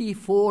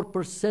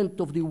 54%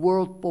 of the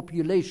world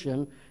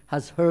population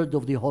has heard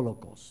of the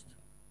Holocaust.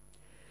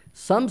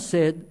 Some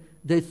said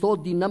they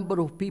thought the number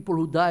of people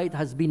who died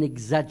has been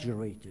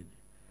exaggerated.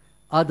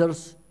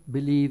 Others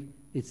believe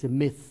it's a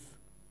myth.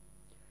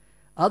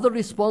 Other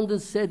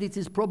respondents said it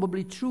is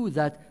probably true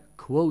that,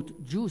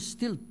 quote, Jews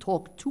still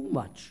talk too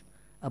much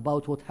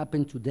about what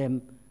happened to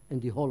them in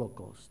the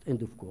Holocaust,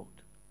 end of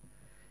quote.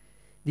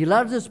 The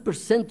largest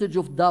percentage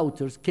of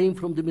doubters came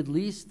from the Middle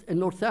East and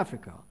North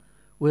Africa,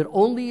 where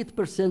only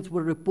 8%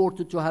 were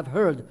reported to have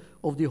heard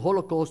of the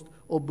Holocaust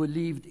or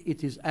believed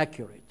it is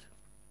accurate.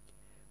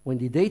 When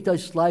the data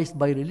is sliced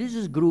by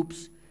religious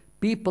groups,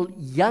 people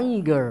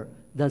younger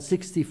than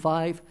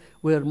 65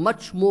 were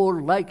much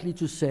more likely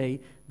to say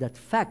that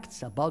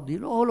facts about the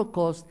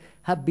Holocaust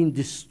have been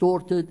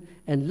distorted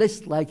and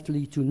less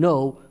likely to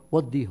know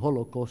what the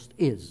Holocaust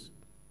is.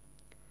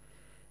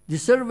 The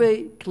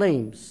survey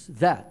claims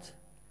that,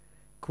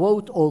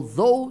 quote,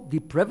 although the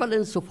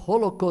prevalence of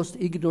Holocaust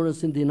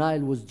ignorance and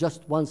denial was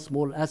just one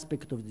small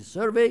aspect of the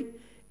survey,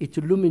 it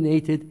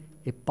illuminated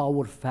a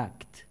powerful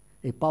fact.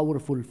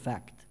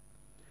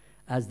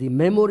 As the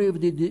memory of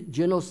the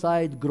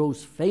genocide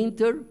grows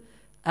fainter,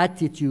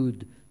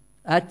 attitudes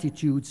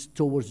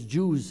towards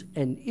Jews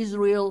and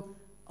Israel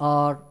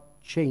are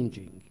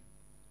changing.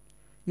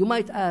 You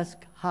might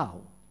ask,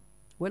 how?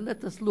 Well,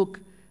 let us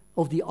look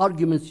at the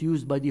arguments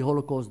used by the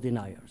Holocaust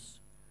deniers.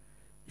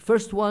 The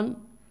first one,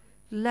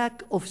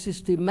 lack of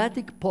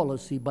systematic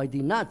policy by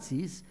the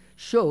Nazis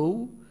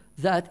show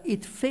that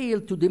it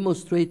failed to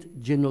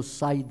demonstrate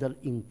genocidal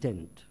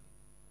intent.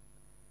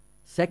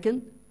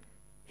 Second,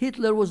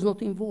 Hitler was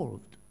not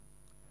involved.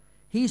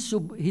 His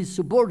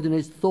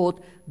subordinates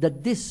thought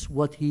that this is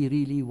what he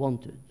really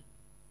wanted.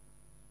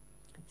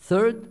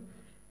 Third,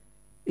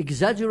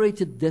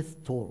 exaggerated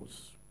death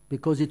tolls,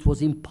 because it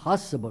was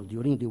impossible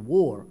during the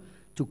war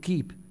to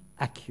keep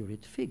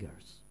accurate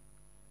figures.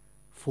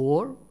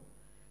 4,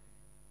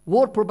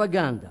 war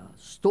propaganda,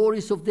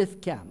 stories of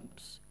death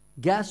camps,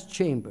 gas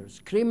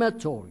chambers,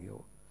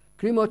 crematoria,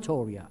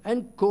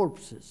 and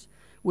corpses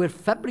were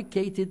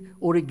fabricated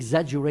or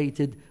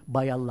exaggerated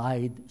by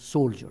Allied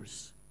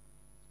soldiers.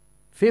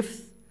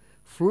 5th,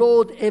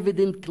 flawed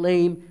evident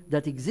claim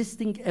that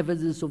existing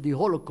evidence of the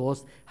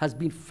Holocaust has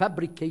been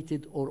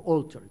fabricated or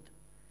altered.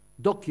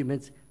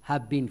 Documents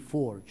have been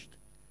forged.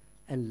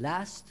 And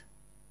last,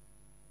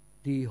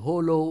 the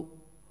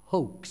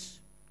hoax,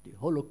 the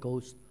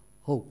Holocaust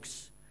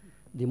hoax.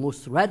 The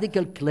most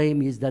radical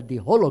claim is that the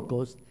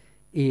Holocaust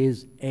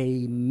is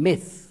a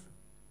myth.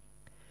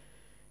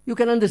 You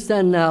can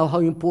understand now how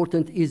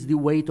important is the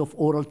weight of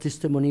oral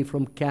testimony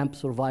from camp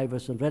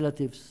survivors and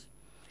relatives,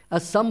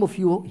 as some of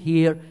you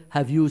here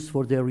have used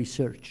for their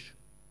research.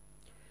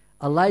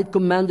 Allied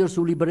commanders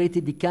who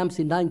liberated the camps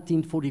in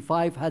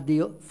 1945 had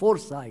the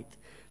foresight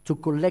to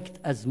collect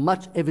as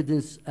much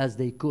evidence as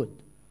they could.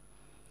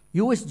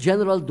 U.S.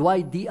 General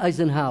Dwight D.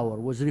 Eisenhower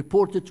was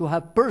reported to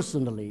have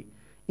personally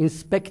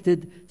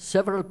inspected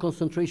several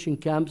concentration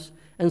camps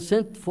and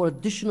sent for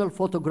additional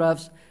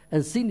photographs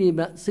and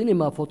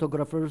cinema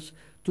photographers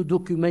to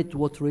document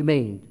what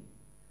remained.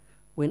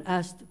 When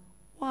asked,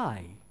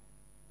 why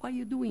are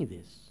you doing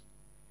this?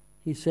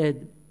 He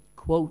said,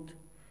 quote,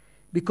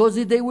 because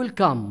the day will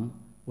come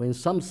when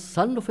some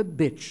son of a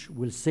bitch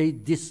will say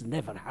this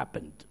never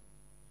happened.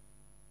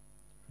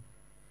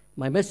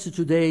 My message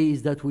today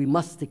is that we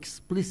must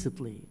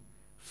explicitly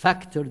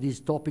factor these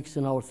topics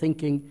in our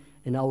thinking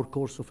and our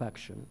course of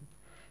action.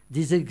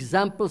 These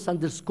examples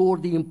underscore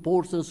the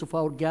importance of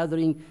our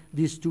gathering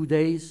these 2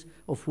 days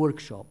of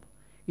workshop.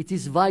 It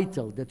is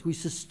vital that we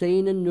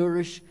sustain and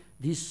nourish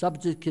these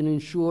subjects and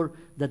ensure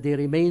that they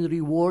remain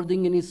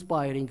rewarding and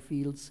inspiring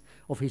fields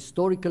of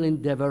historical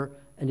endeavor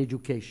and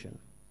education.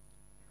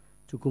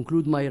 To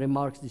conclude my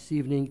remarks this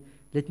evening,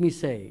 let me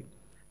say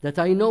that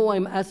I know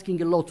I'm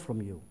asking a lot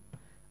from you.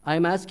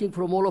 I'm asking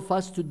from all of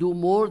us to do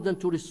more than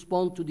to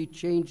respond to the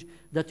change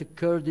that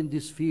occurred in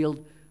this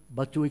field,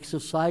 but to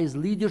exercise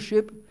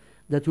leadership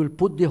that will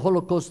put the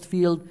Holocaust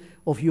field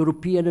of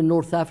European and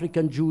North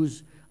African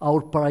Jews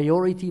our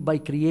priority by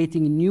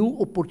creating new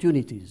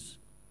opportunities.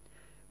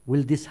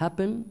 Will this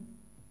happen?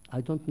 I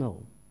don't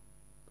know.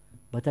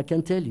 But I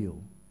can tell you,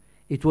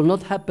 It will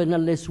not happen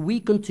unless we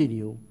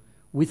continue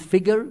with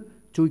vigor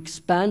to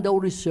expand our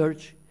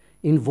research,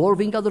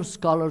 involving other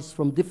scholars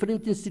from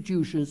different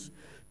institutions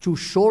to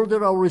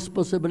shoulder our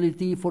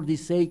responsibility for the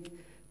sake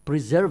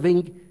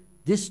preserving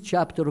this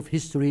chapter of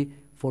history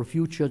for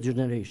future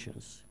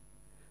generations.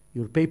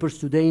 Your papers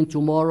today and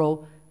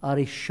tomorrow are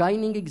a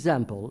shining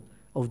example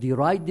of the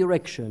right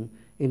direction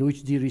in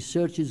which the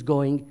research is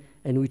going,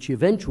 and which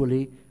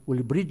eventually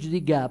will bridge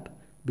the gap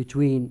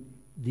between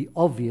the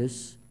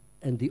obvious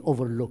and the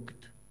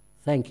overlooked.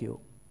 Thank you.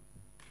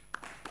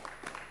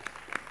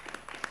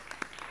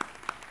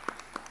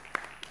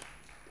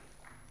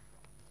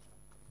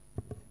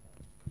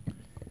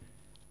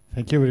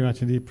 Thank you very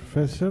much indeed,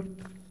 Professor.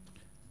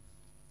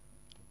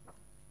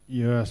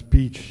 Your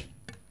speech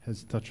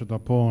has touched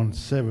upon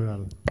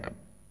several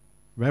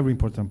very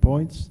important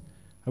points.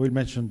 I will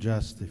mention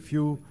just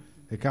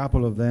a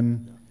couple of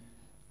them.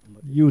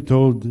 You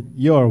told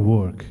your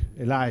work,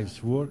 a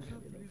life's work,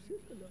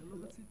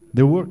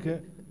 the work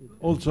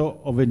also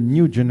of a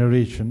new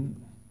generation,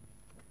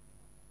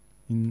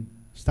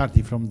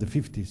 starting from the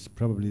 50s,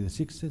 probably the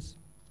 60s.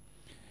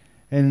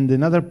 And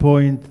another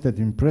point that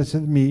impressed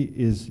me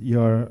is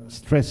your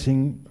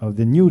stressing of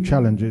the new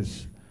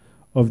challenges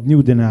of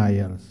new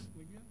denials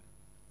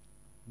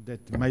that,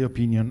 in my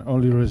opinion,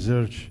 only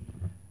research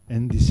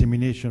and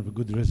dissemination of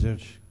good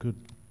research could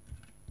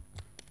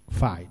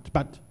fight.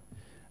 But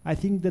I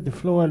think that the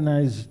floor now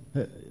is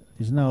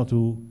now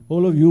to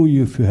all of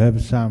you if you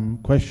have some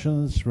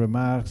questions,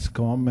 remarks,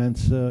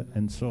 comments,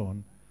 and so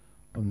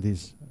on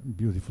this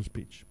beautiful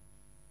speech.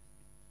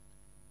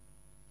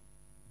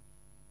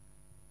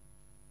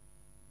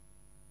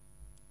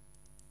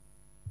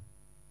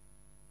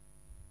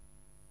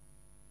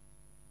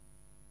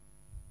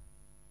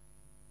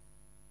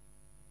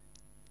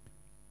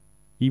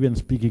 Even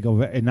speaking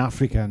of an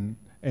African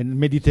and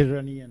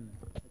Mediterranean.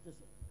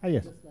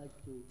 Yes. I'd just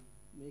like to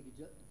make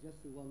just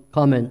one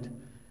comment.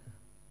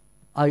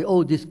 I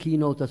owe this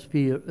keynote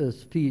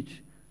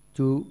speech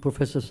to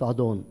Professor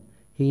Saadon.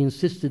 He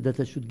insisted that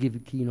I should give a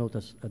keynote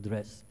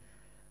address.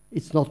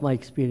 It's not my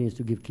experience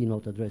to give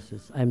keynote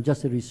addresses. I'm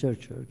just a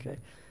researcher, okay?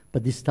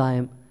 But this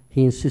time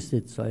he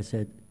insisted, so I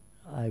said,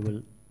 I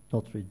will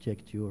not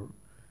reject your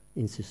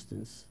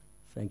insistence.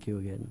 Thank you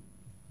again.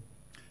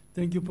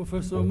 Thank you,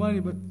 Professor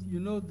Roumani, but you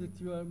know that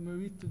you are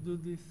married to do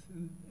this,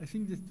 and I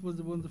think this was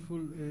a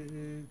wonderful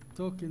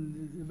talk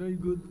and a very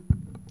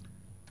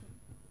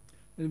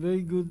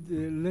good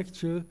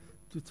lecture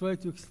to try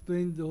to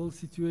explain the whole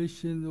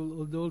situation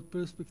or the whole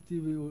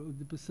perspective or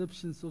the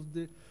perceptions of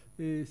the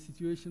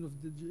situation of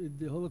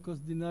the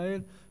Holocaust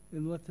denial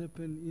and what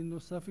happened in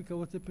North Africa,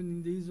 what happened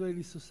in the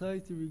Israeli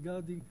society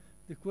regarding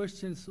the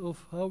questions of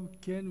how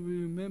can we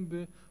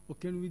remember or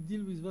can we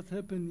deal with what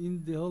happened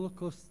in the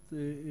Holocaust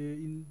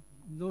in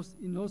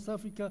North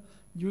Africa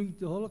during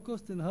the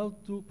Holocaust, and how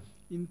to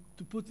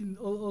put in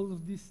all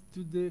of this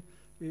to the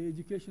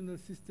educational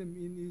system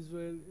in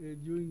Israel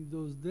during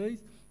those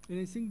days. And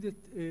I think that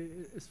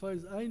as far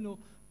as I know,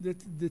 that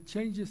the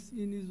changes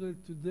in Israel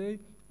today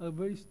are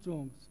very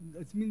strong.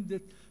 That means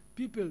that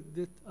people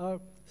that are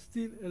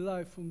still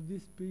alive from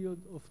this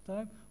period of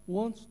time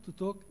want to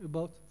talk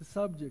about the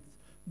subjects.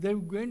 Their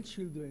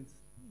grandchildren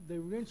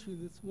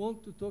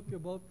want to talk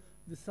about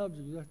the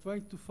subject. They are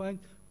trying to find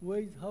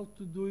ways how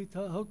to do it,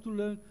 how to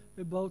learn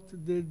about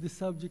the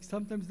subject.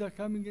 Sometimes they're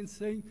coming and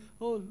saying,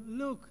 oh,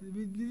 look,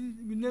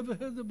 we never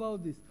heard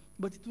about this.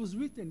 But it was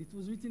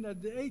written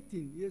at the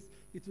 18, yes,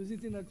 it was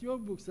written at your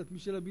books, at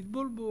Michel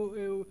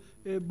Abitbol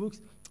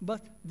books,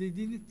 but they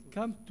didn't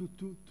come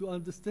to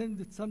understand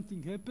that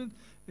something happened.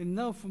 And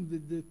now from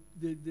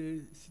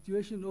the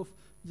situation of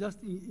just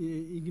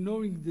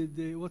ignoring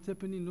what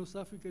happened in North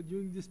Africa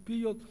during this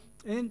period,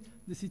 and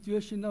the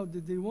situation now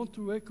that they want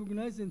to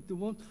recognize and they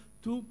want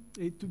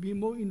to be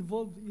more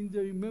involved in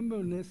the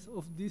remembrance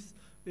of this,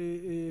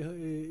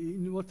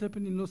 in what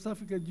happened in North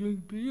Africa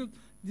during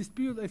this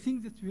period, I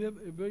think that we have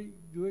a very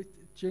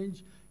great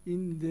change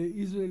in the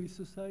Israeli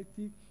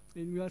society,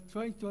 and we are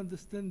trying to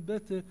understand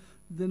better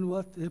than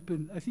what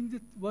happened. I think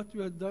that what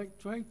we are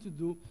trying to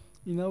do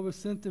in our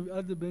center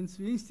at the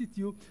Ben-Zvi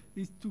Institute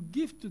is to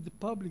give to the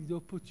public the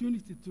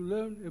opportunity to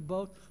learn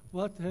about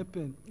what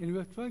happened. And we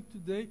are trying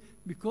today,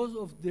 because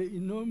of the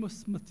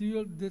enormous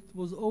material that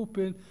was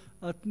open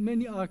at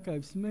many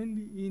archives,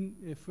 mainly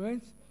in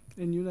France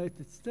and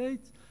United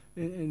States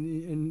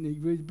and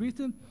Great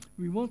Britain,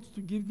 we want to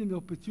give them the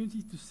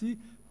opportunity to see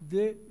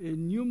the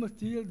new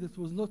material that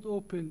was not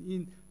open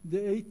in the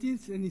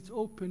 80s and it's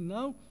open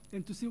now,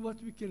 and to see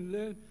what we can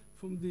learn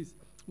from this.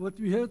 What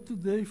we heard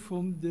today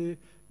from the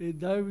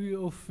diary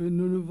of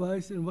Nuno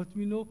Weiss and what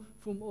we know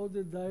from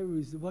other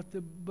diaries, but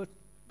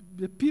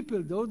the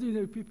people, the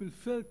ordinary people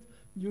felt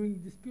during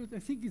this period, I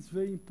think it's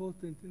very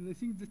important. And I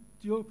think that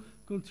your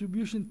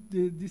contribution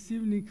this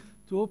evening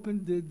to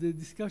open the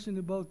discussion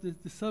about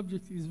the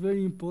subject is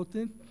very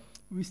important.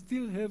 We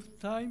still have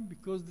time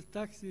because the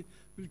taxi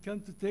will come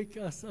to take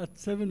us at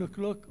 7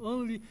 o'clock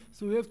only,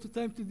 so we have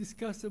time to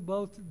discuss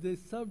about the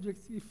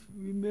subjects, if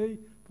we may,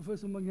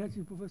 Professor Magnacci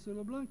and Professor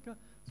LaBlanca.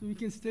 so we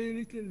can stay a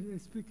little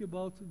and speak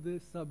about the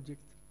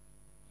subject.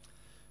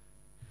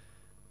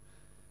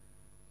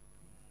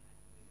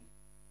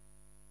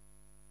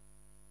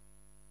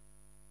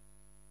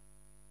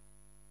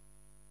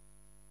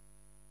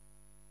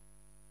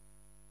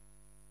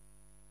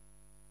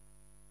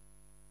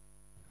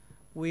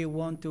 We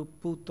want to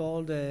put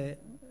all the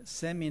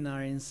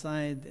seminar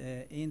inside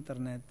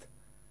internet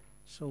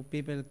so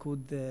people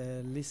could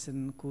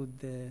listen,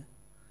 could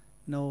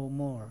know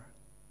more.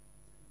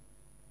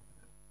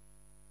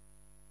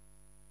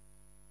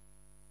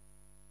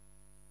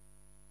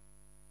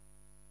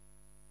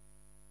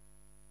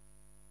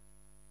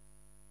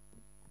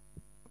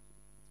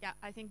 Yeah,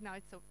 I think now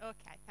it's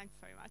okay. Thanks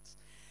very much.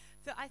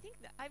 So I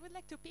think that I would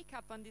like to pick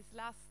up on this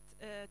last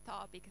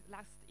topic,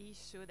 last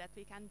issue that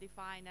we can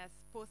define as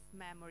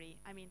post-memory.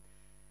 I mean,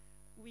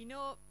 we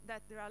know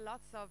that there are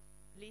lots of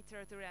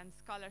literature and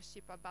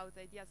scholarship about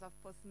ideas of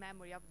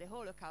post-memory of the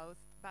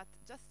Holocaust, but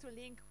just to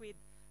link with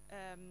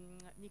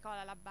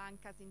Nicola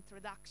Labanca's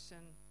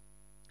introduction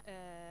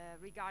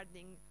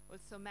regarding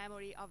also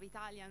memory of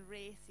Italian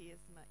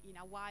racism in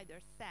a wider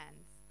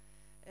sense,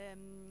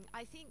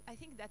 I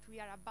think that we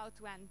are about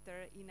to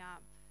enter in a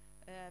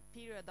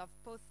period of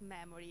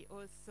post-memory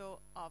also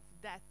of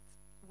that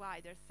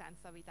wider sense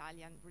of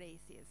Italian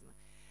racism.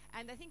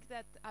 And I think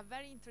that a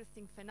very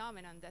interesting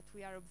phenomenon that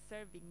we are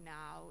observing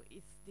now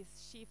is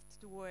this shift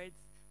towards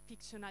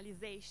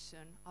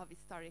fictionalization of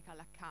historical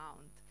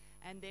account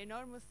and the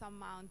enormous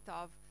amount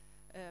of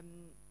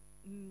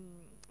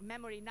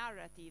memory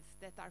narratives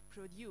that are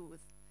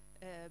produced,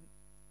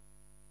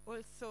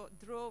 also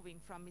drawing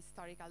from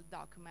historical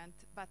document,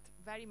 but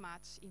very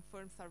much in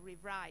forms of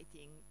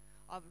rewriting,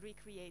 of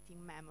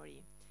recreating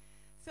memory.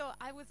 So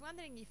I was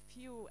wondering if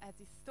you, as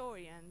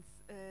historians,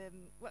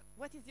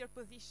 what is your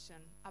position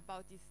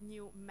about this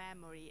new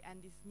memory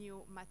and this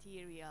new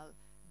material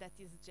that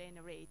is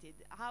generated?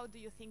 How do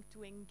you think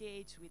to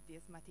engage with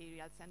these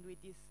materials and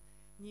with these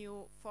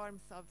new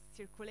forms of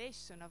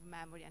circulation of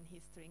memory and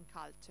history and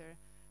culture?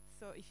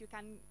 So if you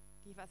can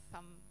give us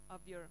some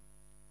of your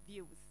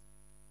views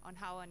on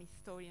how an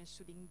historian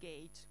should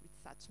engage with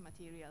such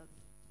materials.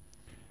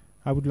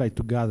 I would like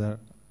to gather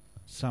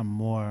some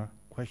more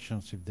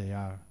questions if they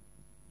are.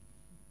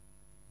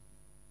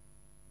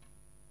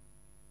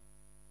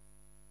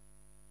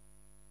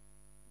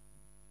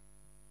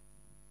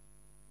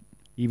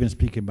 Even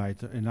speaking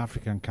about an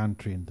African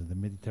country in the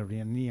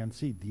Mediterranean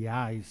Sea, the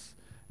ice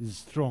is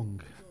strong.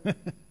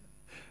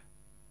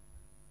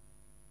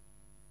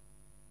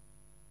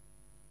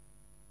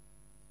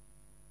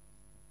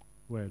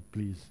 Well,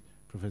 please,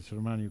 Professor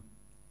Roumani, you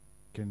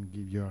can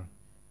give your...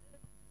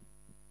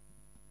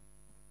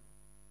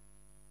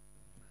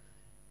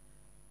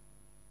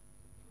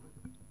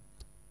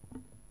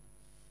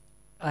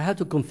 I have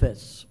to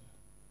confess,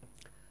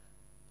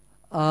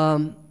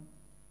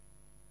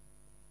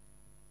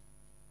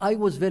 I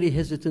was very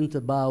hesitant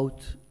about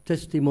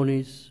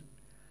testimonies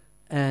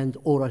and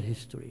oral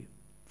history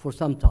for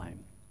some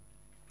time.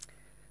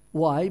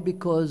 Why?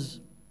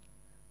 Because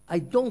I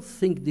don't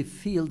think the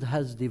field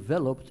has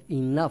developed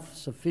enough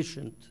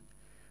sufficient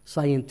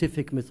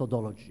scientific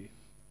methodology.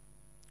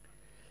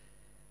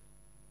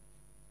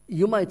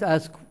 You might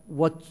ask,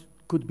 what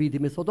could be the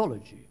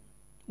methodology?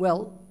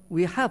 Well,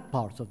 we have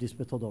parts of this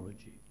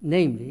methodology,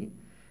 namely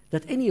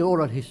that any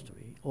oral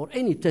history or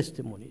any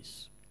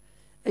testimonies,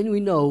 and we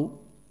know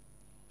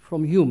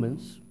from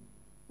humans,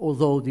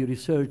 although the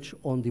research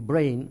on the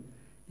brain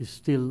is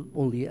still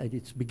only at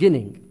its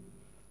beginning,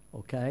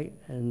 okay,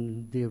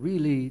 and there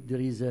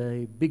is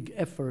a big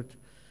effort.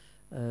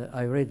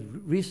 I read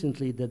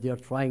recently that they are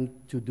trying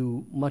to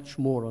do much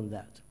more on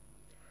that.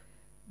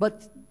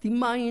 But the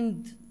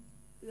mind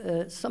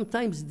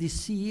sometimes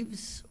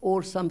deceives,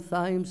 or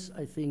sometimes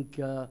I think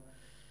the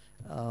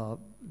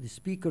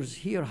speakers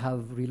here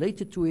have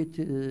related to it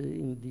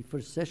in the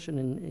first session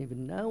and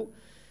even now.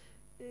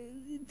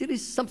 There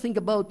is something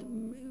about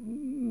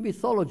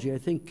mythology. I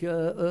think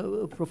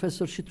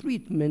Professor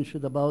Chitreat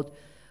mentioned about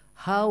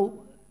how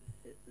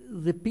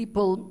the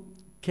people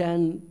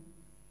can,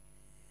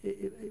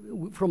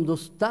 from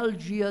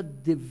nostalgia,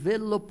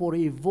 develop or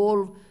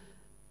evolve,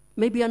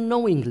 maybe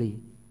unknowingly,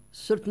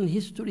 certain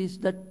histories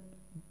that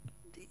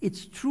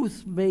its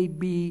truth may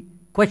be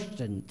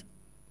questioned,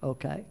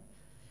 okay?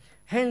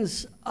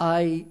 Hence,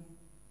 I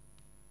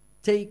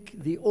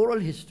take the oral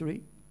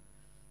history,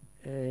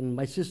 and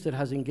my sister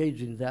has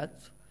engaged in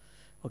that,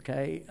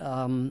 okay?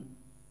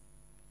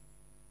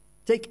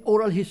 Take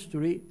oral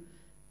history,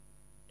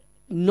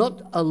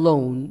 not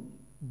alone,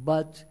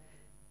 but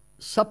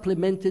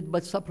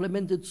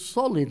supplemented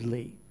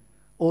solidly,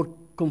 or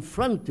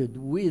confronted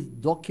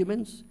with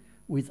documents,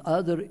 with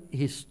other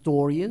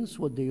historians,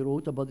 what they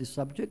wrote about the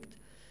subject,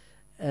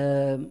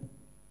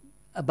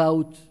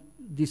 about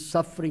the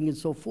suffering and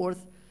so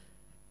forth.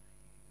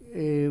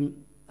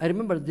 I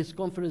remember this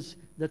conference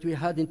that we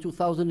had in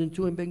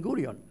 2002 in Ben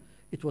Gurion.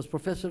 It was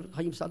Professor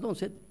Haim Saadon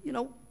said, you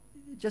know,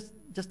 just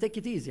take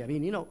it easy. I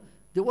mean, you know,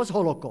 there was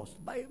Holocaust.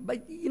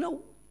 But you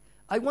know,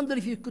 I wonder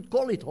if you could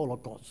call it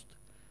Holocaust.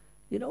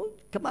 You know,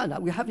 come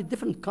on, we have a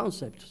different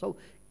concept. So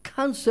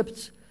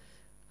concepts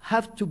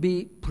have to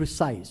be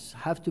precise,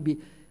 have to be,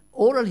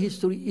 oral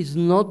history is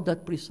not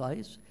that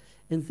precise,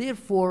 and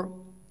therefore,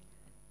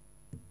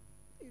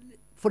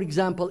 for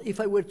example, if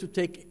I were to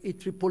take a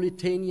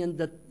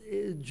Tripolitanian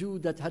Jew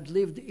that had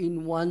lived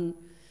in one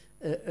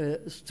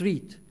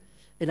street,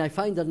 and I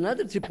find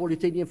another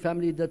Tripolitanian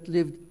family that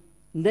lived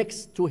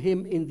next to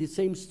him in the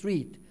same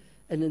street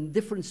and in a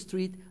different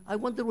street, I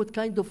wonder what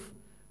kind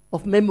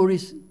of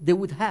memories they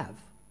would have.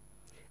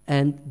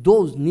 And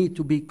those need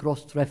to be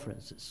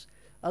cross-references.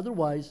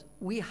 Otherwise,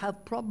 we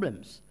have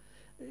problems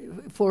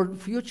for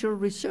future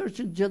research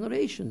and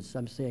generations,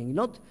 I'm saying.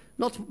 Not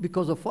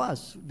because of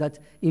us, that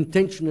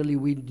intentionally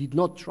we did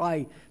not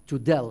try to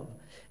delve.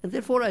 And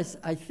therefore, I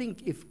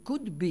think if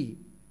could be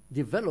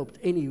developed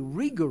any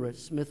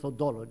rigorous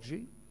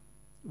methodology,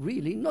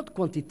 really not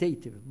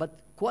quantitative, but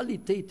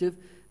qualitative,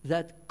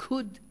 that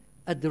could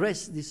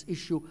address this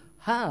issue,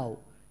 how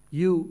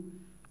you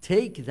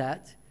take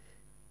that,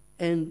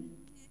 and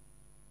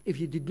if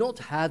you did not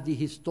have the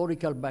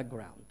historical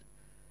background,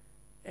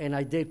 and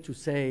I dare to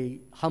say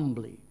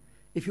humbly,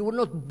 if you were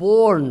not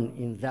born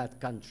in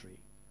that country,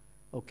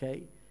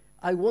 okay,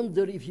 I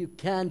wonder if you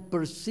can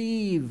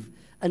perceive,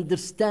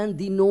 understand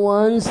the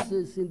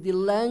nuances in the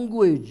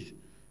language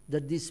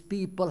that these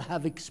people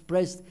have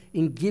expressed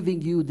in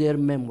giving you their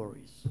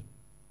memories,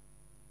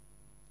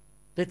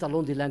 let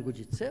alone the language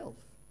itself.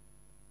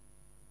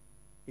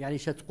 يعني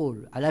شو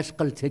تقول علاش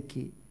قلت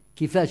هيك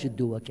كيفاش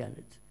الدوا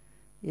كانت,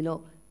 you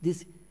know,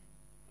 this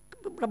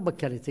ربك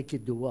كانت هيك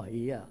الدوا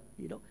هي,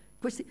 you know,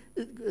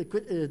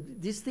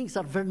 these things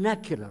are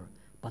vernacular,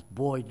 but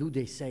boy do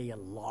they say a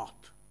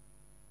lot,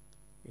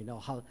 you know.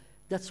 How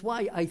that's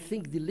why I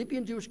think the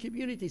Libyan Jewish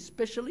community,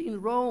 especially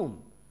in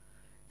Rome,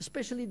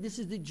 especially this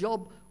is the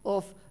job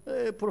of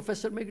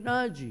Professor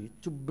Megnaji,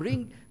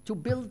 to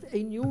build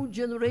a new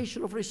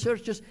generation of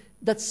researchers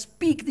that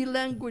speak the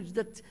language,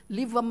 that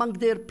live among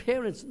their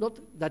parents. Not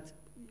that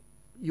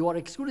you are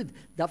excluded.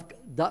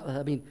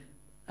 I mean,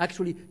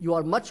 actually, you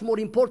are much more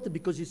important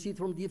because you see it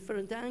from a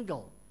different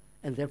angle.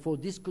 And therefore,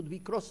 this could be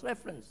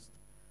cross-referenced.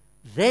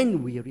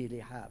 Then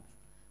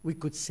we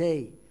could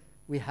say,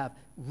 we have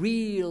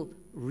real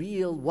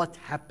what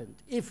happened,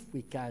 if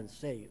we can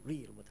say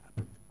real what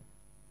happened.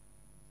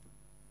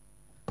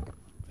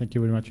 Thank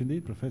you very much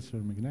indeed, Professor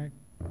McNair.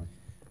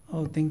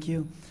 Oh, thank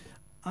you.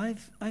 I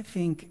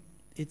think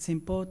it's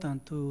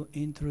important to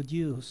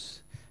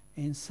introduce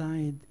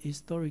inside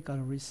historical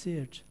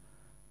research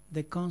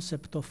the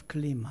concept of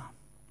klima.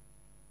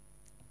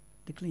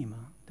 The klima,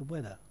 the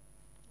weather.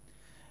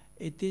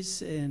 It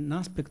is an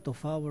aspect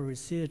of our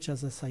research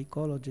as a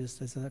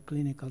psychologist, as a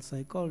clinical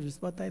psychologist,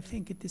 but I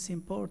think it is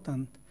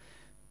important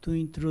to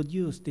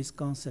introduce this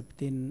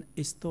concept in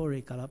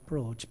historical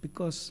approach,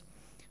 because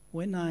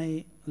when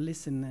I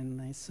listened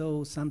and I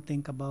saw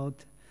something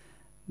about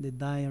the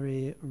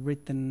diary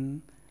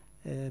written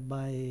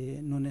by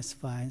Nunes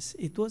Weiss,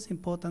 it was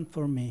important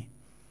for me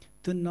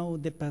to know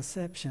the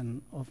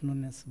perception of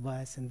Nunes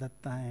Weiss in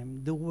that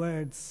time, the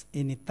words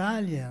in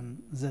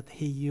Italian that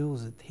he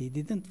used. He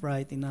didn't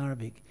write in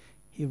Arabic,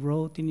 he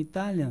wrote in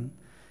Italian.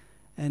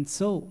 And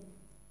so,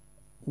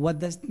 what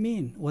does it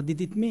mean? What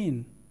did it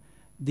mean?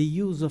 The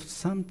use of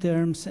some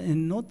terms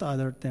and not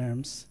other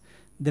terms,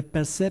 the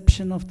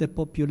perception of the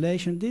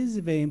population. This is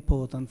very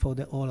important for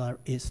the oral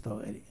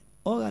history.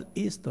 Oral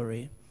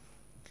history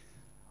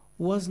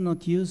was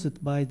not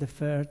used by the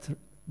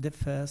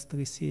first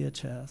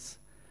researchers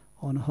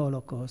on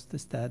Holocaust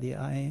study.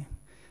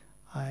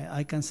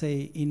 I can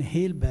say in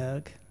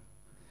Hilberg,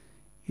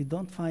 you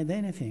don't find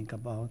anything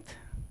about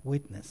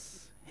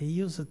witness. He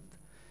used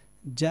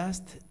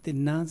just the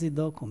Nazi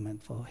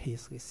document for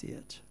his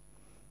research.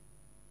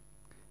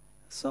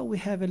 So we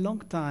have a long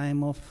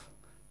time of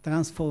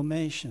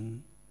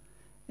transformation.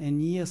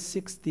 In year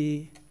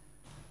 60,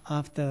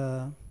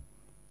 after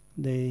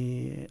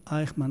the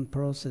Eichmann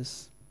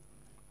process,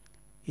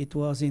 it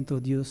was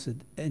introduced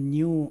a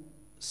new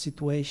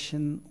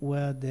situation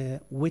where the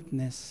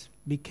witness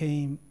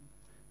became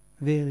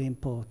very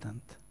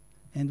important.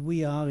 And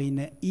we are in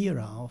an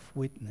era of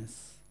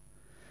witness.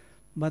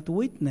 But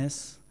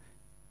witness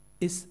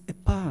is a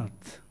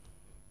part.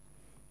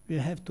 You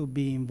have to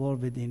be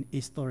involved in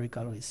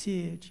historical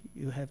research,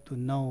 you have to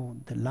know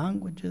the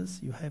languages,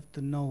 you have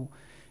to know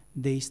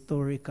the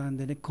historical and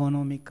the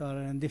economical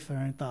and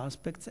different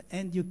aspects,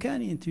 and you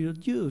can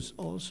introduce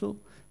also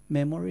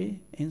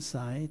memory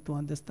inside to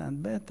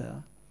understand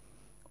better.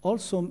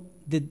 Also,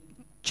 the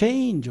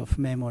change of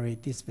memory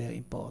is very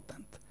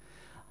important.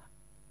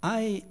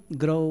 I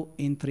grew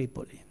in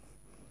Tripoli.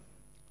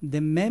 The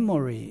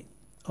memory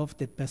of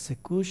the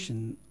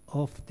persecution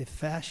of the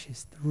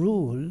fascist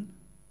rule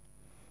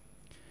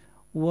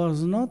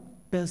was not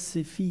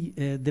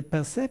the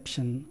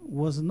perception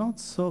was not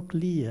so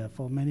clear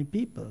for many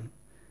people.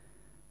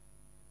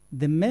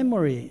 The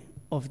memory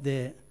of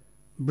the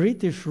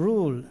British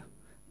rule,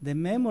 the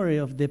memory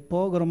of the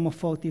pogrom of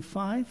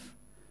 45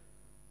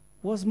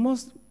 was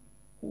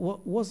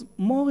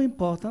more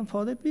important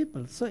for the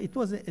people. So it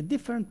was a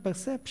different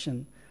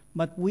perception.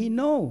 But we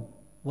know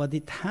what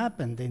it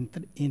happened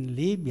in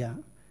Libya,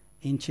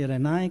 in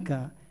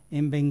Cyrenaica,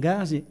 in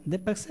Benghazi. The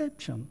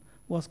perception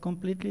was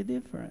completely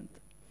different.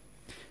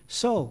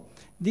 So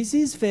this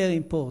is very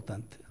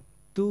important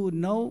to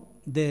know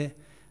the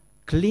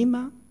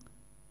clima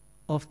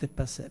of the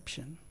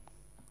perception.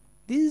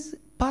 This is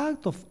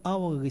part of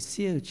our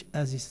research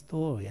as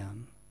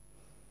historian.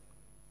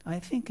 I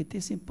think it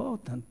is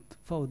important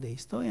for the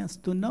historians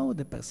to know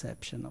the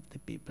perception of the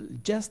people,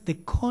 just the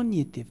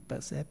cognitive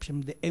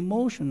perception, the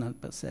emotional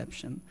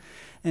perception,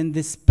 and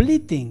the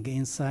splitting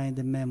inside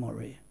the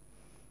memory.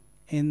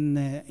 In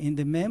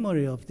the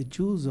memory of the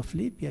Jews of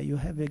Libya, you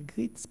have a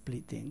great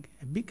splitting,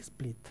 a big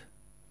split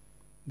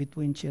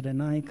between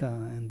Cyrenaica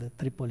and the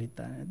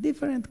Tripolitania,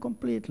 different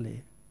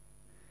completely.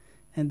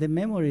 And the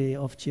memory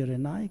of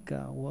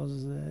Cyrenaica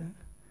was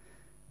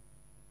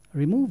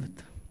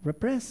removed,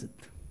 repressed.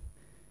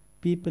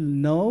 People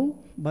know,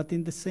 but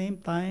in the same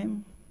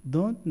time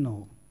don't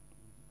know.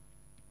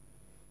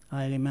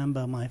 I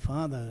remember my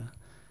father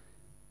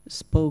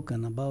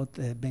spoken about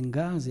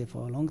Benghazi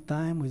for a long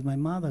time with my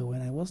mother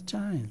when I was a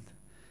child.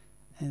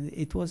 And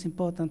it was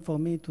important for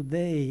me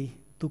today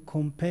to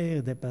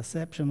compare the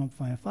perception of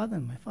my father.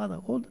 My father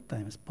all the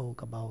time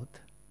spoke about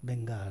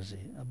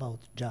Benghazi, about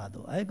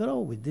Jado. I grew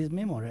with this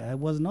memory. I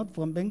was not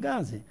from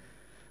Benghazi.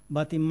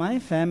 But in my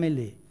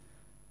family,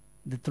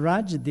 the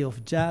tragedy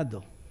of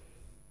Jado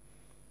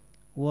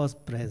was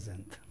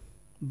present.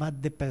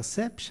 But the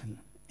perception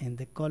in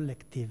the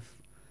collective,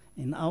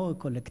 in our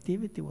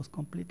collectivity, was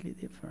completely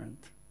different.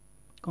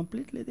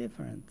 Completely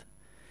different.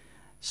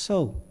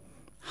 So,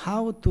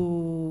 how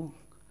to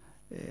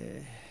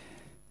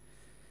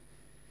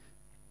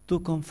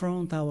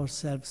confront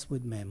ourselves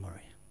with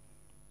memory?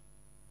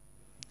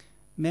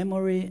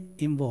 Memory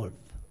involves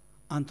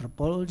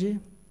anthropology,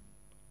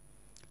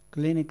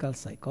 clinical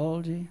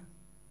psychology,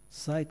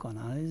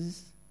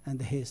 psychoanalysis,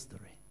 and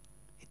history.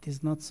 It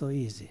is not so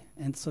easy.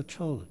 And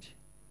sociology.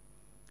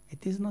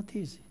 It is not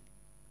easy.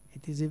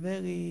 It is a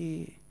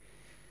very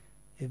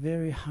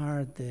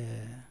hard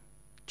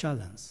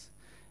challenge.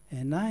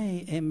 And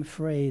I am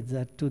afraid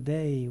that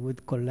today,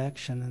 with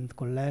collection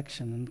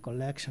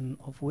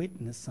of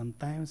witness,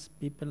 sometimes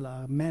people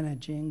are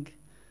managing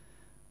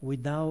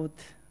without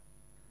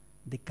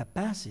the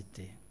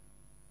capacity.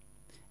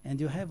 And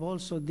you have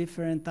also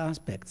different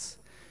aspects.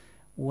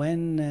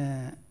 When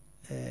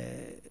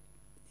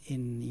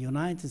in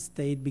United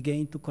States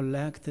began to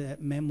collect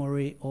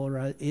memory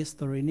oral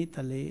history in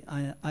Italy,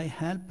 I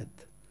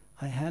helped.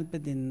 I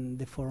helped in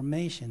the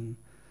formation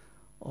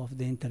of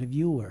the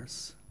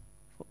interviewers,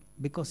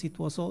 because it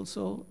was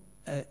also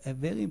a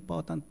very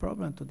important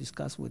problem to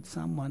discuss with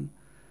someone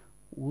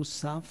who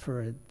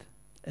suffered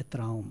a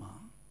trauma.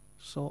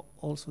 So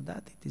also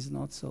that it is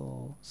not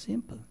so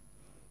simple.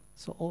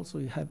 So also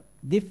you have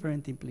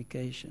different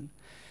implications.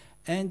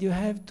 And you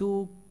have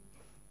to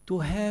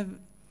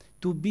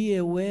be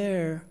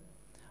aware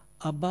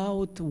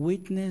about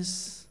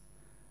witness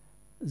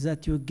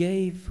that you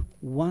gave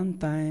 1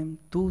 time,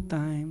 2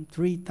 times,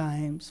 3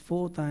 times,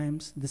 4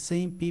 times. The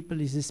same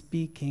people is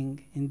speaking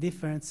in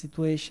different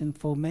situations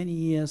for many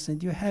years,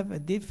 and you have a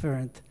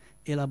different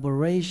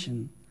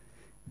elaboration.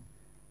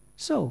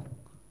 So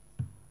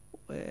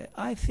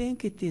I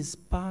think it is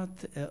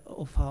part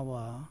of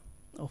our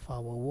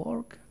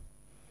work,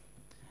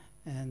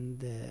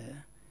 and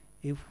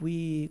if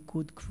we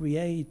could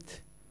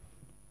create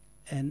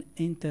an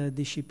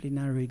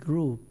interdisciplinary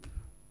group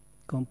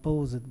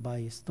composed by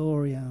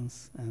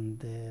historians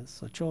and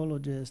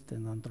sociologists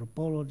and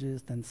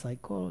anthropologists and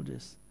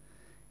psychologists,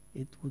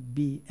 it would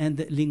be,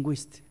 and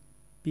linguists,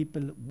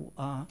 people who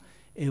are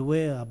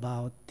aware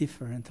about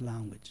different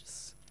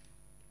languages.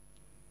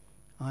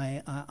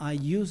 I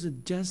use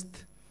it just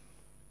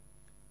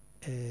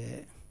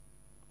a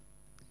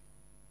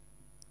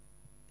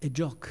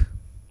joke.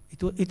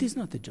 It is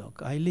not a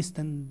joke. I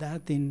listened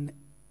that in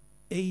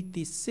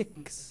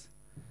 86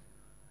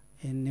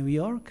 in New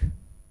York.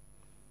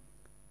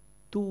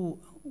 2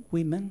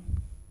 women,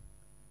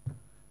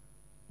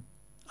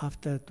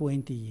 after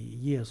 20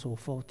 years or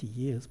 40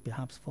 years,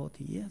 perhaps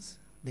 40 years,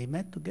 they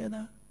met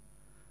together.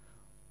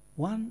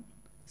 One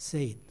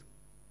said,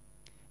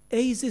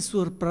 "Eise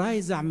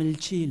surprise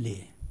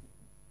عملتيلي."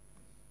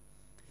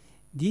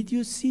 Did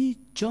you see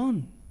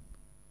John?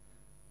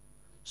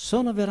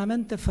 Sono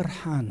veramente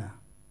farhana.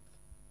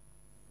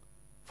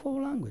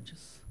 4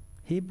 languages: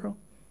 Hebrew,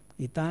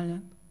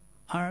 Italian,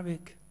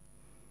 Arabic,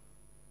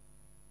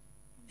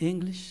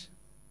 English.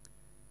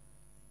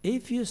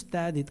 If you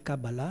studied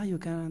Kabbalah, you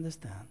can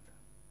understand.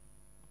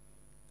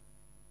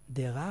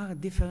 There are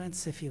different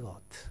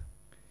sefirot.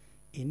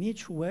 In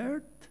each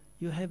word,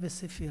 you have a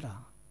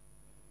sephirah.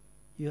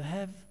 You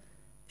have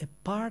a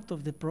part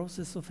of the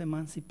process of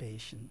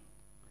emancipation.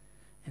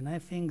 And I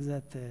think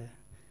that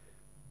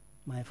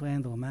my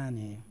friend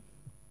Roumani,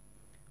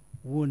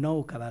 who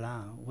know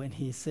Kabbalah, when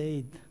he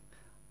said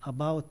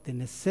about the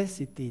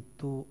necessity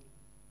to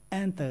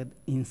enter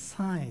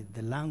inside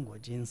the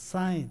language,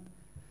 inside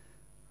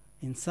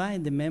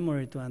the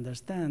memory to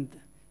understand,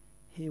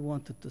 he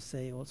wanted to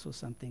say also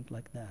something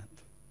like that.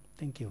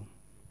 Thank you.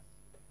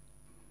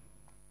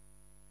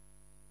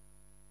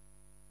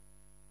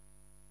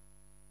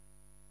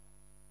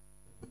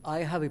 I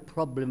have a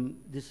problem.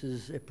 This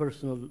is a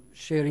personal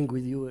sharing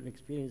with you an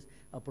experience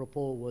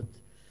apropos what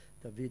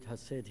David has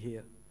said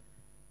here.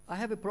 I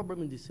have a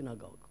problem in the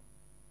synagogue.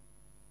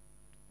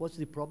 What's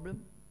the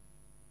problem?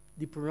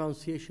 The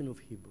pronunciation of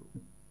Hebrew.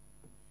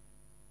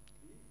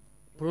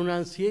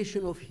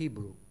 Pronunciation of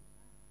Hebrew.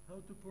 How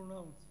to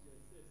pronounce?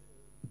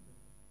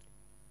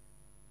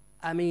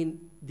 I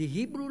mean, the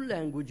Hebrew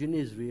language in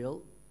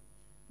Israel,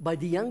 by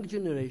the young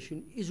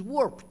generation, is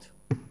warped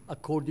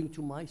according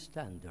to my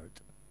standard.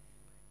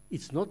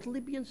 It's not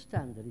Libyan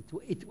standard.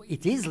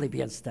 It is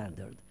Libyan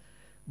standard.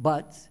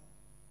 But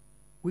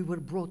we were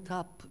brought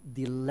up,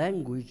 the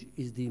language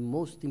is the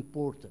most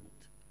important.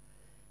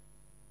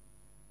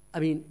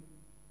 I mean,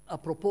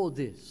 apropos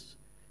this,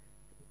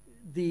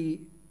 the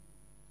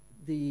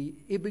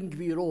Ibn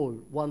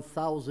Gvirol,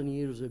 1,000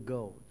 years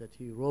ago, that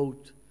he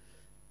wrote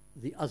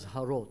the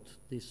Azharot,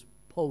 this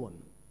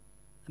poem,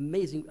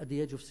 amazing at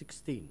the age of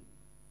 16.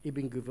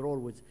 Ibn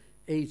Gvirol was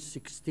age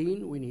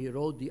 16 when he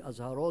wrote the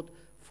Azharot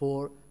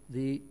for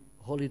the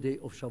holiday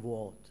of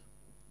Shavuot.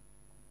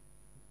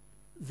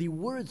 The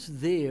words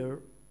there,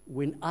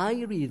 when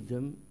I read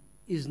them,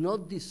 is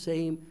not the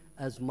same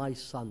as my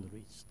son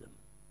reads them.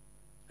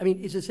 I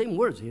mean, it's the same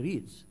words he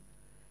reads.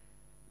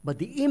 But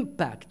the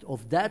impact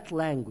of that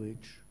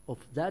language, of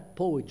that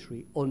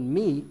poetry on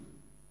me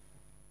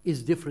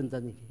is different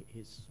than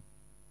his.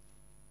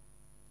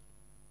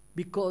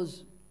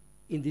 Because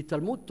in the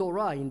Talmud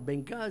Torah in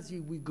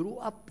Benghazi, we grew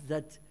up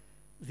that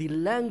the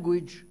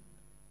language,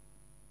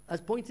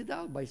 as pointed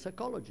out by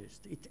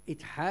psychologists,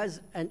 it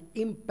has an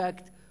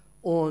impact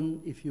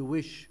on, if you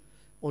wish,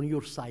 on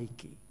your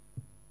psyche.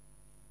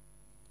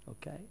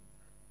 Okay?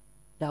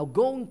 Now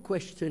go and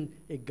question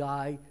a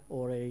guy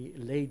or a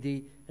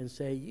lady and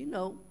say, you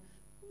know,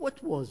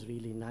 what was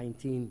really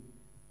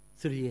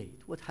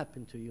 1938? What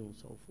happened to you and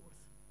so forth?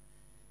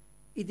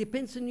 It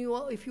depends on you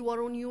if you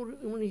are on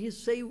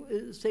his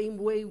same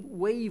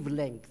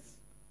wavelength.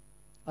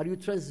 Are you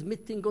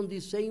transmitting on the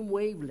same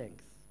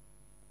wavelength?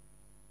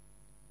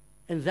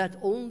 And that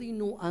only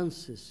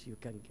nuances you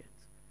can get.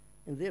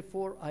 And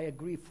therefore, I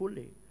agree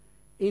fully.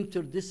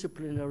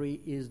 Interdisciplinary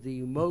is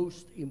the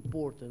most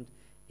important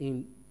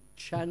in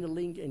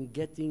channeling and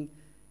getting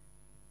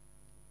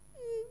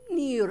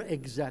near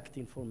exact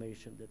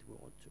information that we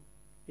want to.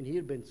 And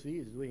here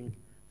Ben-Zvi is doing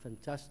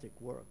fantastic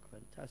work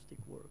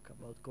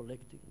about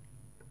collecting.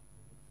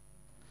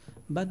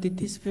 But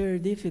it is very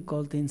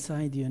difficult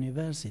inside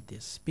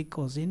universities,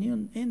 because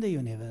in the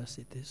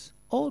universities,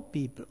 all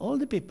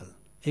the people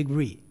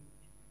agree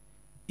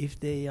if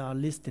they are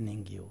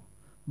listening you.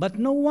 But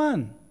no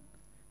one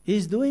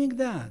is doing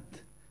that.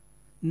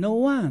 No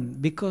one,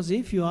 because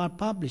if you are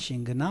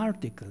publishing an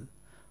article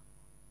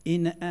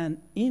in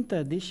an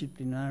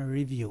interdisciplinary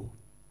review,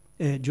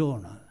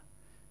 journal,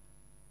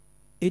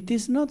 it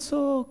is not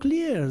so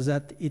clear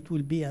that it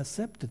will be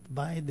accepted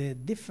by the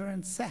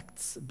different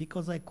sects,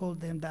 because I call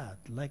them that,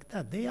 like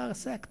that. They are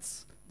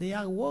sects. They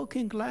are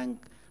working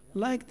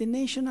like the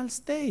national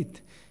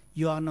state.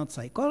 You are not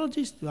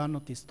psychologist, you are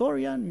not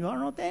historian, you are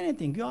not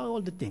anything. You are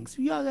all the things.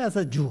 You are as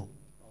a Jew.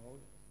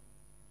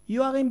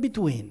 You are in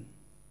between.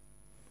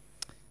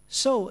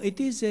 So it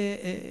is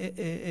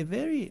a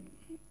very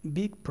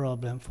big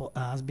problem for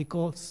us,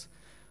 because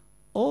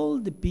all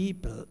the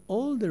people,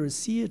 all the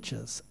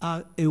researchers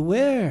are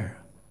aware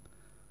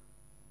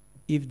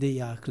if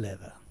they are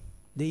clever.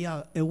 They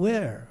are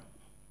aware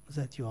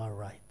that you are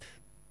right.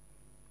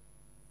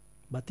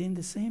 But in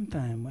the same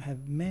time, we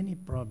have many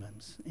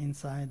problems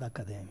inside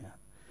academia.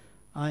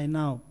 I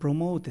now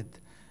promoted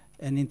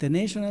an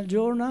international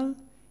journal,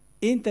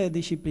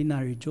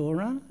 interdisciplinary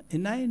journal,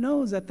 and I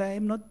know that I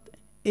am not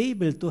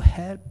able to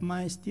help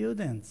my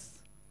students.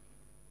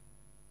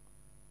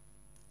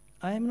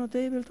 I am not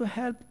able to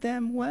help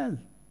them well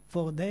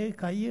for their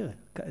career,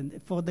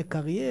 for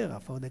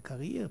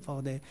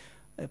the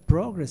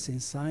progress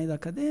inside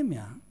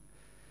academia.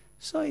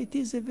 So it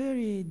is a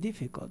very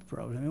difficult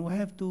problem, and we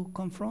have to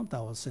confront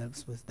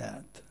ourselves with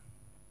that.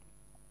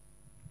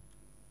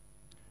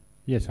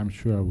 Yes, I'm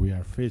sure we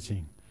are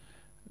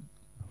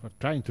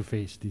trying to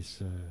face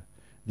these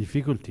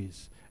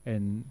difficulties,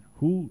 and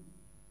who,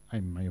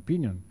 in my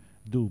opinion,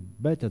 do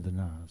better than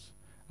us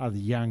are the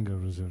younger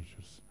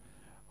researchers,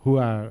 who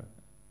are,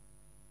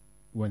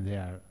 when they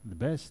are the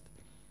best,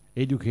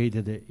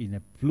 educated in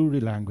a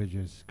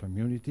plurilanguages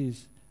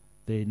communities.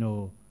 They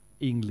know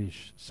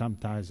English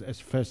sometimes as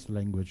first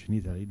language in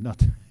Italy,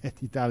 not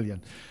at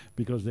Italian,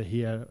 because they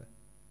hear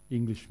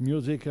English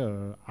music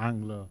or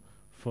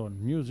Anglophone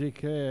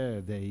music.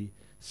 They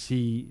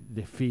see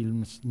the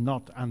films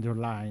not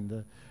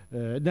underlined,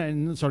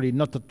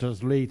 not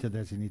translated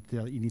as in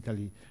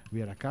Italy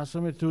we are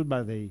accustomed to,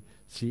 but they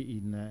see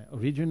in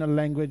original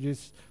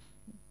languages.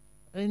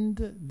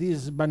 And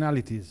these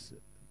banalities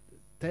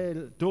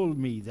told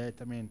me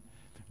that, I mean,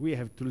 we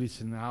have to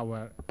listen to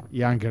our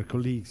younger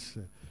colleagues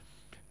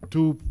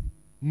to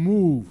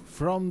move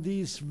from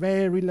this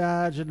very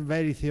large and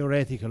very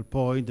theoretical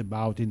point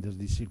about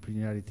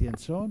interdisciplinarity and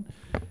so on,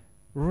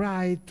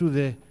 right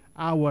to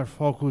our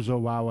focus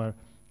of our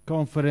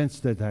conference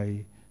that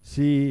I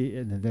see,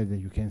 and that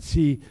you can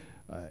see,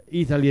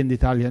 Italy and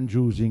Italian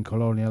Jews in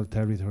colonial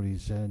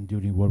territories and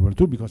during World War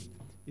II, because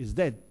it's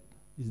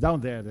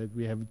down there that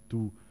we have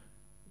to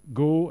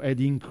go and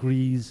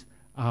increase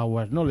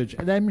our knowledge.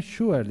 And I'm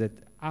sure that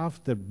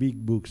after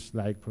big books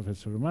like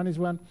Professor Roumani's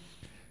one,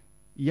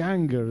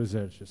 younger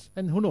researchers,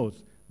 and who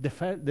knows,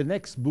 the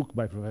next book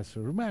by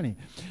Professor Roumani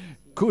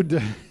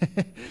could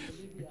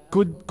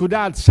could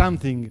add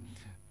something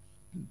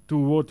to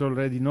what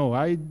already know.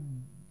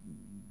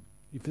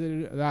 If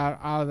there are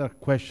other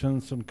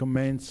questions and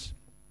comments,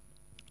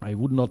 I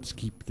would not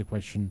skip the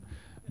question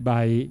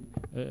by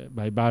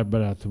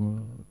Barbara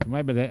to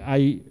my, but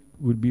I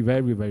will be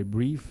very, very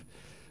brief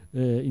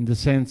in the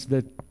sense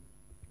that,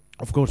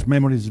 of course,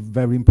 memory is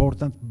very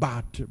important,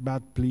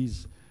 but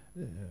please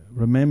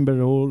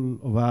remember all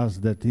of us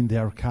that in the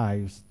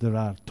archives there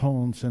are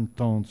tons and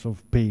tons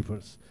of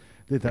papers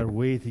that are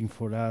waiting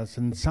for us,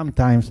 and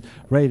sometimes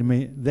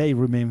they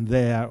remain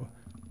there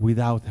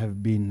without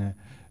have been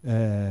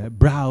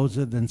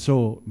browsed, and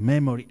so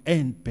memory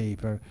and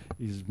paper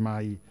is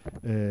my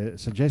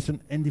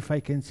suggestion. And if I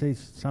can say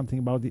something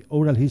about the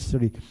oral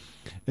history,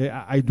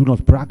 I do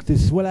not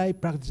practice. Well, I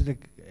practiced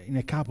in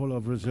a couple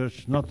of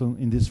research, not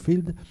in this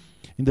field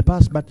in the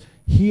past, but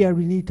here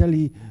in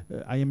Italy,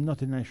 I am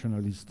not a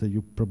nationalist,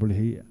 you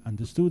probably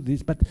understood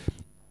this, but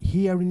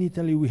here in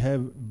Italy we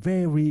have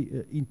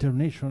very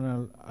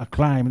international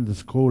acclaimed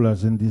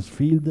scholars in this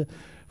field.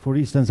 For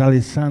instance,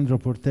 Alessandro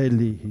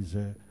Portelli, he's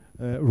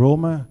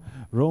Rome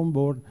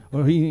born,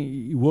 or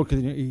he worked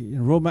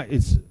in Roma.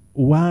 It's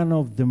one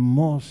of the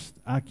most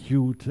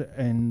acute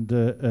and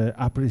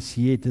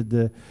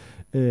appreciated,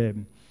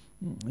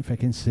 if I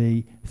can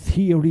say,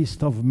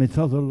 theorist of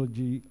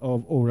methodology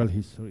of oral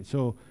history.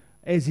 So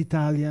as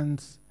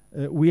Italians,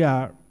 we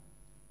are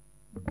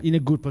in a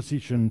good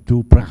position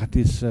to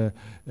practice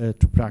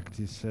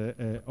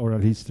oral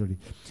history.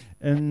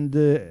 And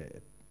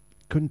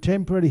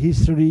contemporary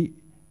history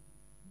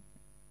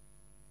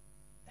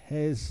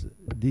has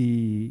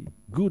the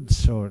good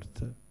sort,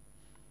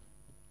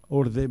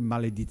 or the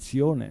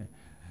maledizione,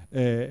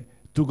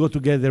 to go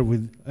together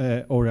with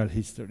oral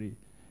history,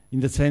 in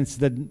the sense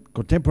that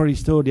contemporary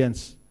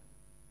historians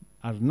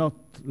are not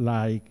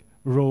like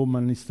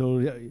Roman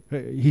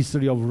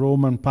history of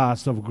Roman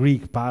past, of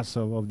Greek past,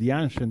 of the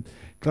ancient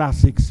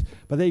classics,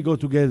 but they go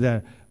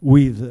together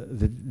with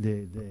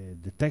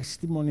the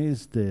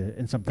testimonies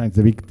and sometimes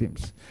the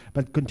victims.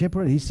 But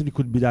contemporary history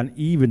could be done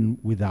even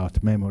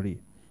without memory,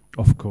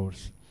 of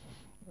course.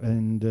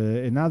 And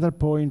another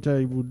point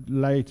I would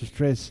like to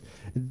stress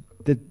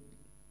that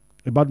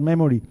about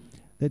memory,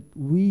 that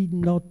we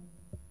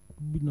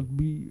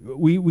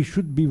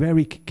should be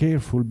very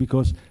careful,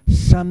 because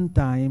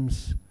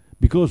sometimes,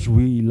 because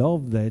we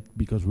love that,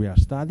 because we are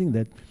studying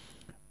that,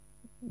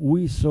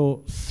 we saw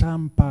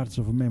some parts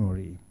of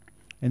memory,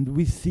 and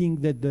we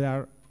think that there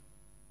are,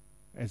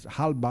 as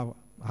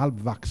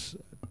Halbwachs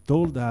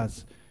told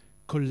us,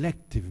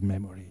 collective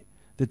memory,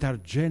 that are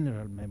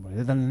general memory,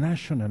 that are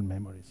national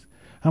memories.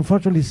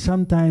 Unfortunately,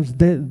 sometimes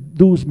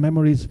those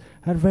memories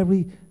are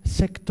very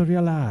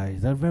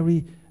sectorialized, are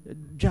very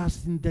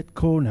just in that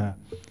corner,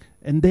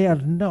 and they are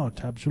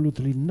not,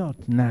 absolutely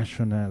not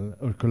national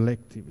or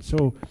collective.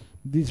 So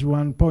this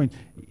one point.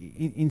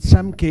 In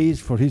some case,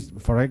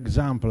 for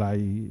example,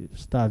 I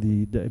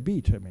studied a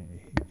bit,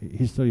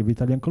 history of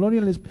Italian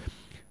colonialism,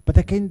 but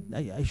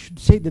I should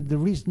say that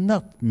there is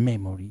not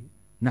memory,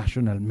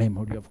 national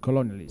memory of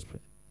colonialism.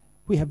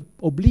 We have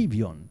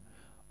oblivion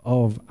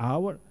of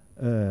our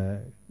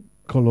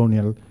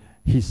colonial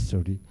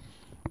history.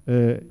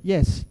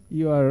 Yes,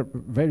 you are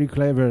very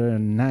clever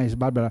and nice,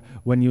 Barbara,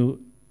 when you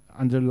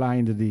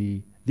underlined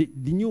the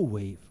new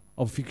wave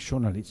of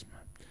fictionalism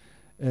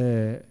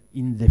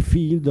in the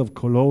field of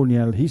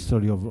colonial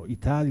history, of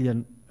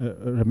Italian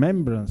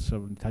remembrance,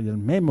 of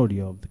Italian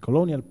memory of the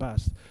colonial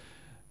past.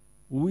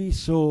 We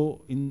saw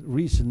in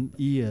recent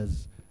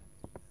years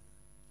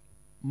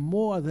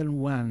more than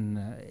one,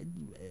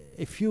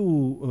 a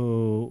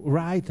few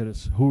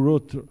writers who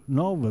wrote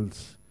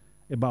novels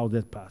about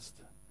that past.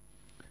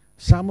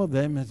 Some of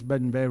them has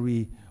been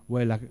very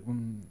well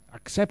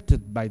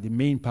accepted by the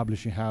main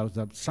publishing house,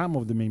 some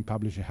of the main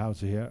publishing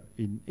houses here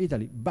in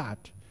Italy,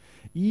 but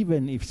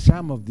even if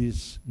some of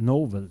these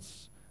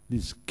novels,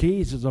 these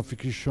cases of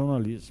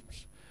fictionalism,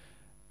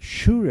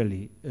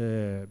 surely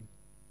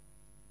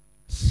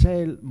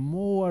sell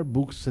more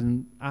books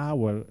than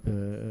our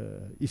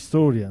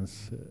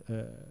historians'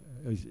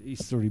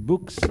 history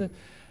books,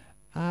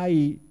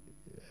 I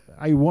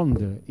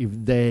wonder if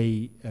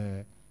they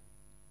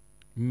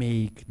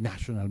make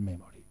national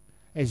memory.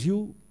 As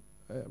you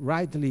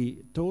rightly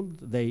told,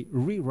 they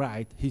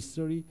rewrite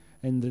history,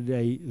 and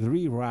they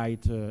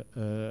rewrite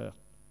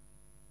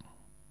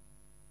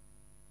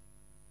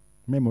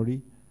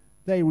memory.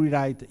 They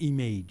rewrite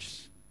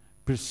images,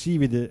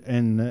 perceived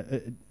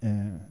and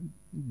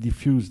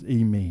diffused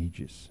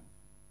images.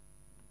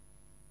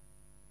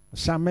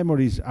 Some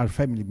memories are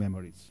family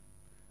memories,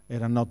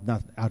 and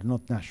are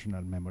not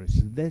national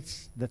memories.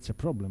 That's a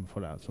problem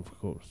for us, of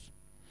course.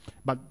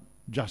 But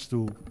just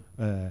to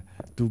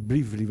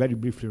very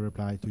briefly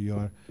reply to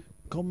your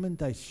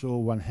comment, I saw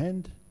one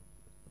hand,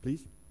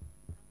 please.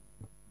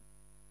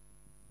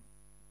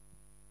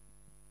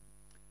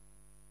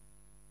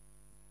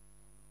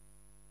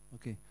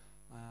 Okay,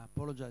 I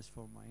apologize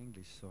for my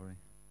English, sorry.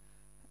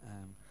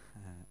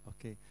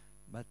 Okay,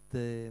 but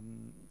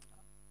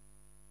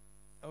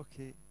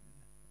okay,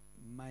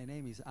 my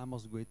name is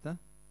Amos Guetta,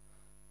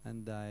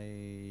 and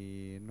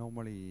I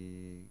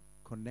normally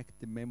connect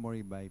the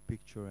memory by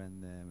picture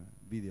and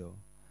video.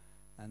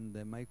 And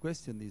my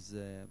question is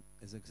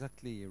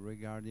exactly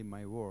regarding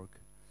my work.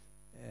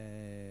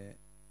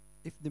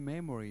 If the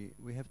memory,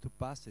 we have to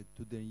pass it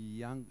to the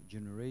young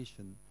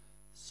generation,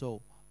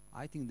 so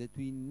I think that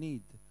we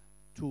need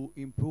to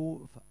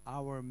improve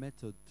our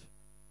method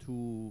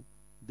to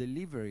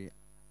deliver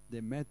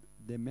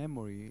the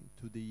memory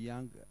to the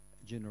young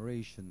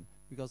generation,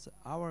 because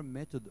our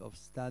method of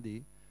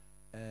study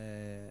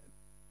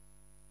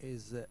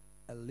is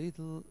a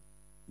little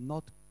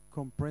not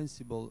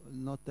comprehensible,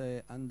 not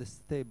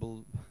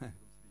understandable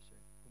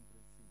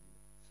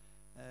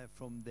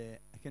from the,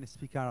 I can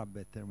speak Arab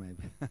better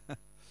maybe.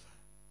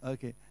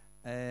 Okay,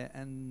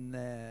 and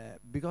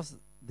because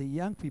the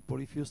young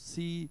people, if you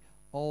see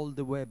all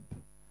the web,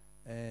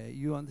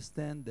 you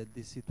understand that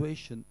the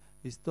situation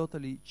is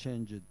totally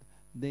changed.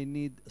 They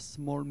need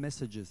small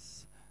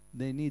messages.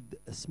 They need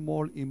a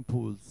small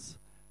impulse.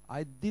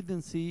 I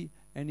didn't see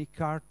any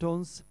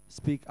cartoons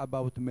speak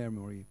about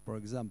memory, for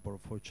example,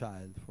 for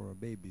child, for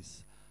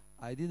babies.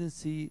 I didn't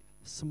see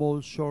small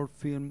short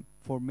film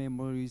for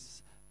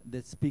memories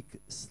that speak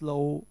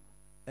slow,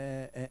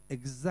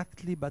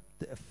 exactly, but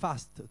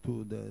fast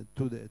to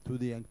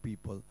the young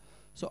people.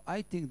 So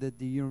I think that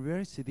the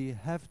university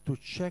have to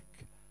check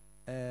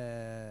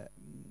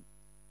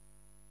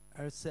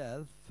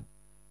herself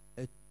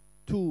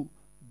to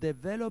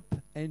develop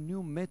a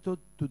new method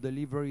to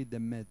deliver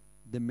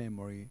the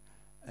memory,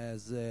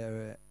 as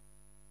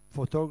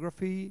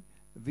photography,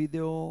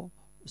 video,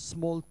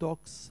 small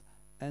talks,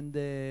 and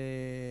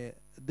the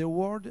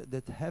word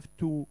that have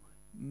to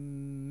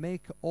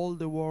make all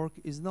the work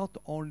is not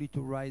only to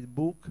write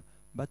book,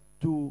 but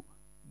to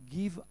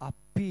give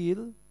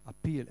appeal,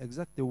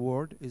 exact the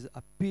word is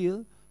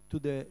appeal to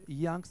the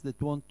youngs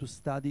that want to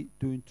study,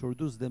 to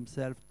introduce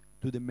themselves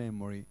to the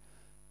memory.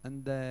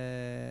 And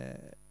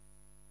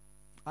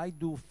I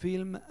do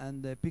film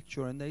and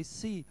picture, and I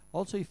see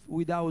also if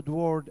without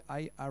word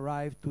I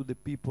arrive to the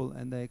people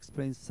and I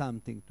explain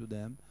something to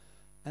them.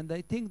 And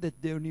I think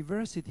that the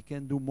university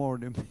can do more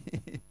than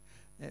me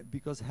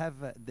because have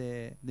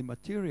the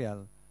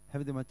material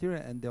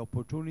and the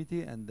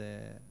opportunity and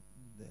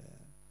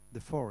the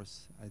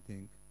force, I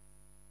think.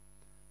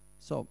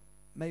 So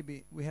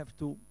maybe we have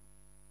to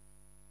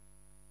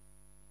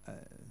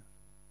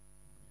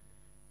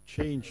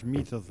change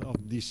method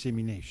of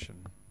dissemination.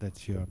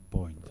 That's your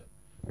point.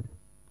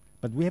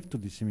 But we have to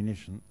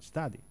dissemination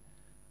study.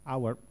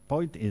 Our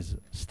point is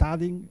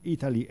studying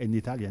Italy and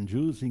Italian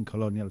Jews in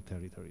colonial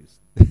territories.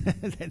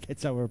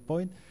 That's our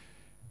point.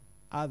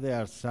 Are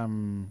there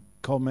some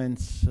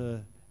comments,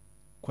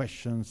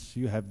 questions?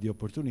 You have the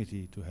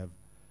opportunity to have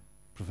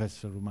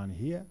Professor Roumani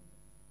here.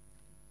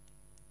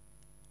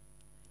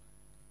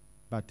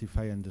 But if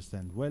I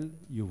understand well,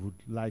 you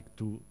would like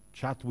to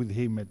chat with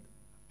him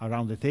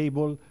around the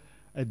table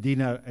at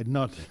dinner and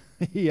not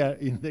here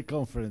in the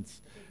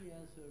conference.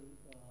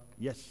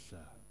 Yes, sir.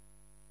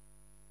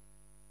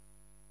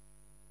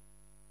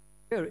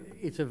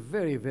 It's a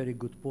very, very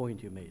good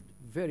point you made.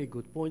 Very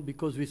good point,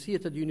 because we see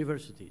it at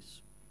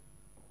universities.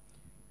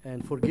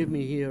 And forgive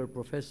me here,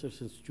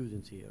 professors and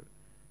students here.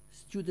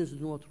 Students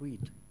do not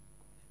read.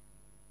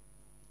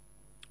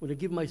 When I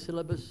give my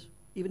syllabus,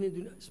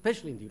 even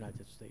especially in the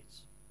United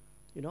States,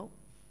 you know,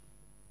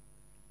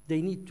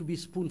 they need to be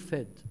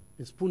spoon-fed.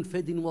 And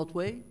spoon-fed in what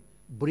way?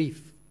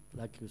 Brief,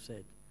 like you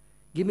said.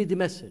 Give me the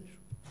message.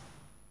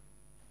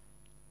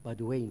 By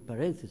the way, in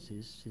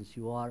parentheses, since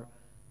you are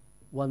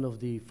one of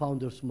the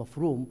founders of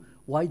Mafroom,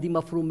 why the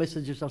Mafroom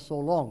messages are so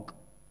long?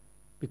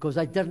 Because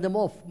I turn them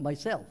off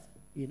myself,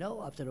 you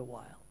know, after a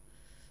while.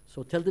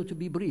 So tell them to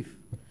be brief.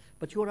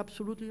 But you are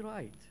absolutely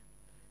right.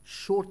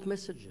 Short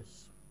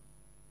messages.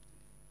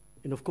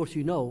 And of course,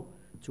 you know,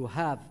 to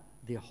have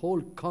the whole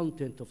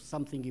content of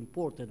something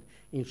important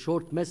in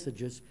short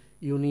messages,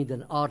 you need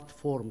an art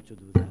form to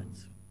do that.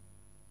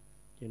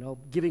 You know,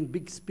 giving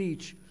big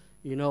speech,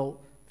 you know,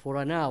 for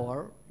an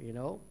hour, you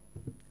know,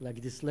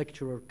 like this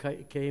lecturer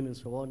came and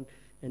so on,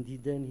 and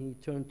then he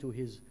turned to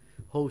his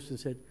host and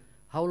said,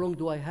 "How long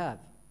do I have?"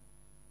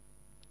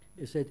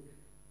 He said,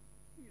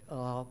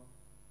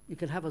 "You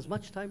can have as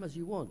much time as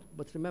you want,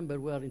 but remember,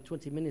 we are in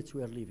 20 minutes,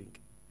 we are leaving."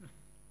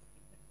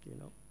 You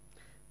know?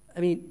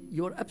 I mean,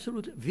 you're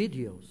absolute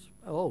videos.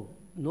 Oh,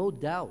 no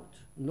doubt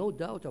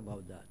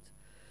about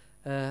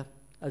that.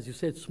 As you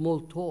said,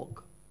 small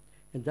talk,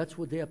 and that's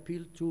what they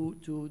appeal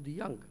to the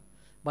young.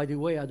 By the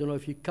way, I don't know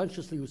if you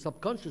consciously or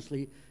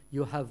subconsciously,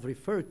 you have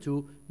referred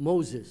to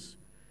Moses.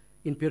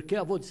 In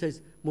Pirkei Avot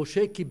says,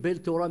 Moshe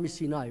kibel Torah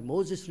Sinai.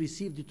 Moses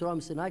received the Torah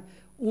Sinai,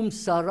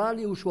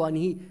 sarali Ushua, and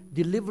he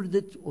delivered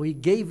it, or he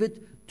gave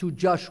it to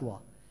Joshua.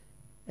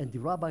 And the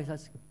rabbi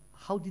asks,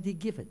 how did he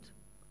give it?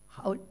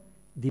 How?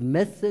 The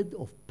method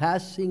of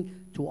passing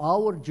to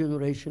our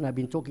generation, I've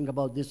been talking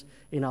about this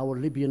in our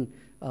Libyan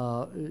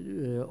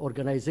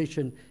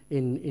organization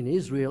in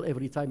Israel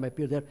every time I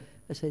appear there.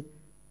 I said,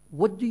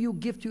 what do you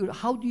give to your,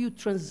 how do you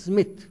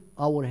transmit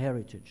our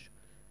heritage?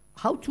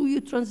 How do you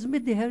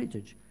transmit the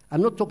heritage?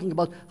 I'm not talking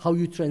about how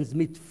you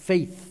transmit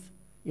faith,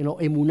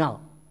 emunah,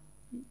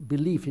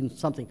 belief in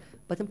something,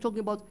 but I'm talking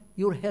about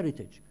your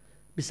heritage.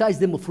 Besides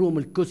the mafrum,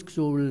 al-kusks,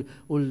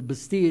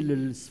 al-bastil,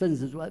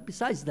 al-sfenz,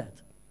 besides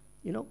that,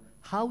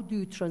 how do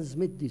you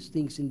transmit these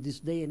things in this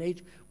day and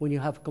age when you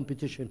have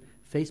competition?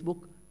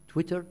 Facebook,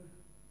 Twitter,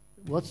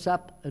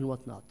 WhatsApp, and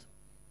whatnot.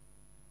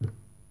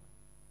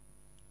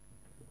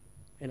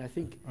 And I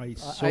think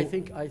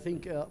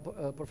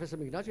Professor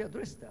Mignaji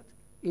addressed that.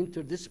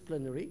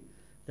 Interdisciplinary,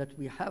 that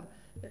we have,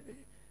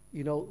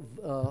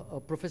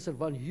 Professor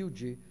Van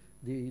Huge,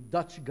 the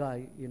Dutch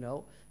guy,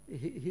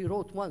 he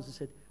wrote once, he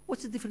said,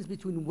 what's the difference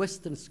between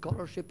Western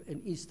scholarship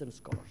and Eastern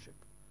scholarship?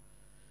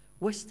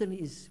 Western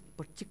is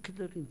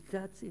particular in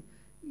that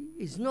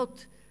is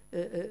not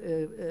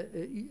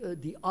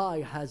the eye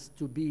has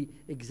to be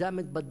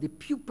examined, but the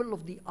pupil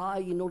of the eye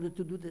in order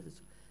to do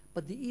this.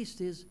 But the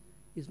East is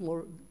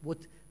more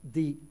what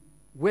the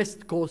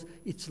West calls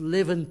its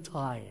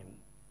Levantine.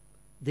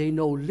 They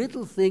know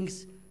little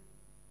things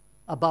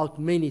about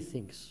many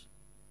things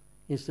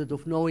instead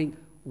of knowing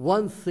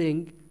one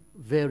thing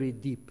very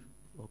deep,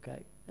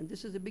 okay? And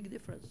this is a big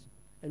difference.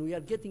 And we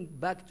are getting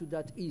back to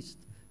that East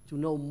to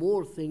know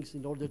more things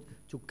in order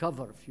to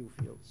cover a few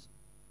fields.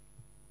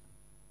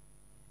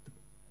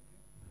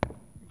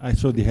 I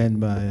saw the hand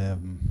by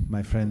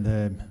my friend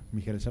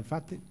Michele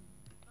Sarfatti. I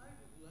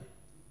would like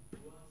to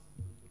ask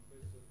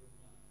Professor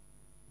Roumani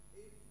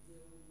if there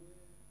were and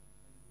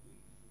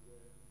which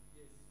were the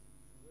difference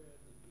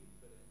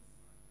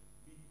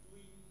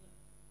between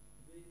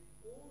the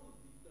old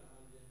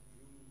Italian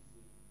Jews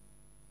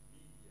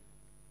in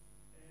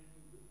Libya and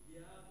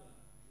the other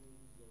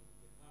Jews of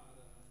the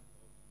Hara,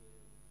 of the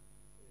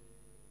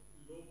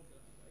local,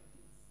 I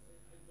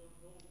don't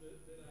know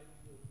the right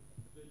word,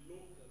 the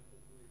local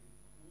population.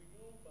 We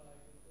know also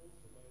by the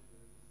research by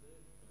Dix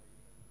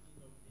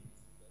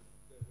that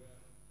there were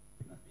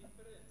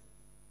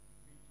differences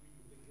between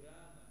the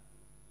Grana,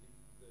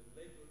 the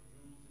labor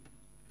Jews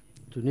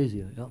in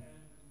Tunisia, yeah. and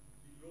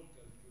the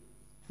local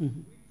Jews.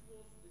 Mm-hmm. Which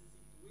was the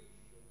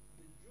situation,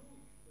 the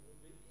Jewish or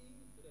the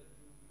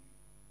intra-Jewish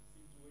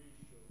situation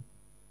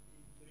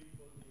in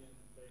Tripoli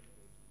and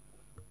Benghazi?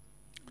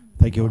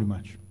 Thank you very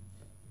much.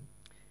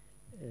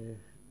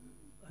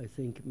 I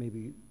think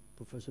maybe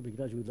Professor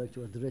Mignaji would like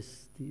to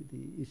address the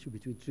issue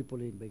between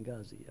Tripoli and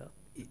Benghazi. Yeah?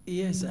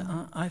 Yes,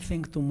 I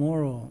think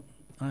tomorrow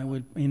I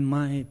will, in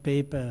my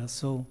paper,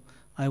 so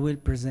I will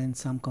present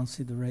some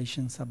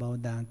considerations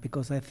about that,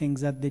 because I think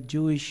that the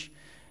Jewish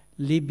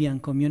Libyan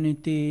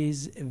community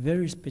is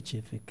very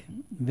specific,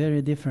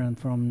 very different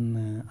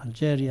from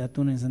Algeria,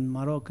 Tunis, and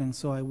Morocco, and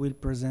so I will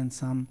present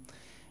some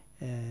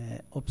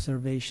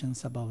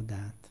observations about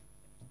that.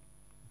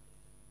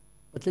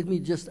 But let me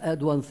just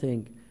add one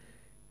thing.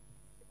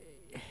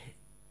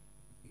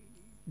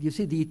 You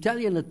see, the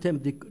Italian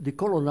attempt, the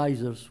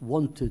colonizers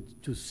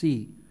wanted to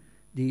see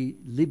the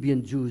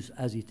Libyan Jews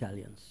as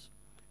Italians,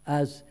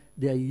 as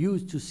they are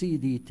used to see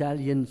the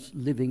Italians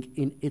living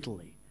in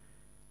Italy.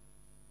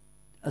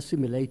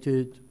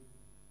 Assimilated,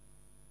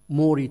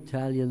 more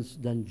Italians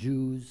than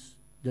Jews,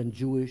 than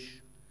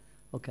Jewish,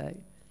 okay?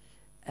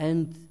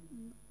 And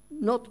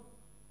not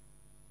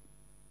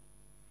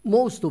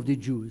most of the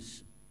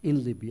Jews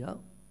in Libya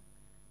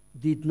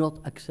did not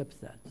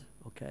accept that,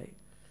 okay?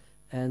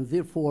 And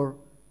therefore,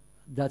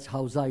 that's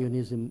how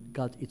Zionism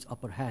got its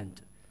upper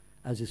hand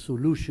as a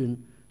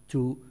solution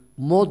to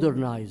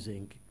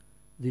modernizing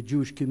the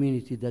Jewish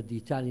community that the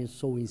Italians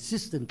so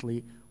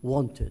insistently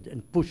wanted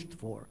and pushed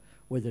for,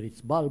 whether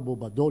it's Balbo,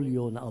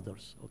 Badoglio, and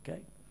others,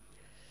 okay?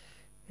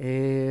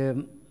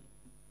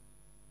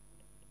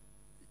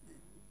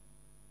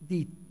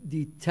 The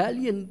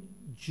Italian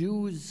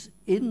Jews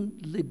in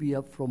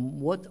Libya, from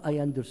what I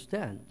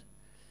understand,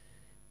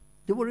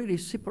 they were really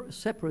a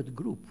separate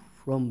group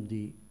from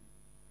the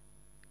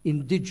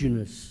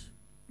indigenous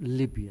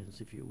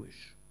Libyans, if you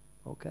wish,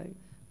 okay?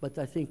 But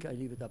I think I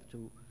leave it up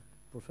to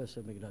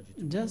Professor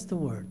Mignaji. Just a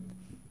word.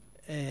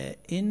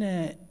 In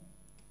a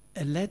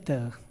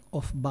letter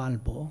of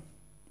Balbo,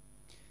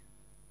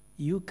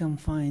 you can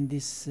find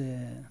this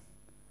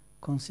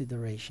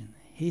consideration.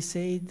 He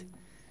said,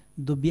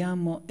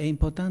 è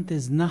importante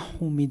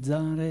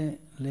snahumizzare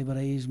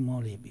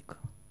l'ebraismo libico.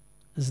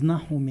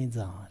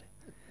 Snahumizzare.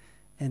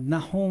 And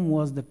Nahum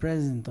was the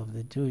president of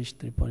the Jewish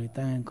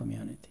Tripolitan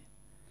community.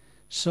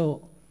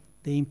 So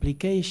the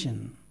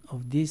implication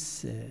of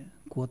this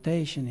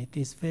quotation, it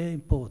is very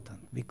important,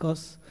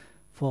 because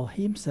for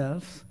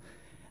himself,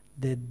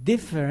 the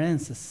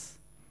differences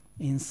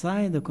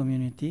inside the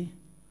community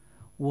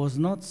was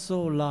not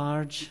so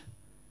large,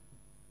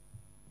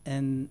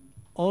 and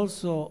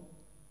also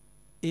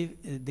if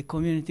the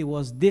community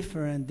was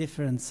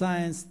different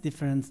science,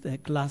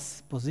 different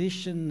class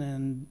position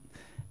and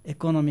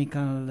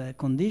economical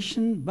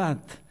condition,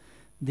 but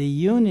the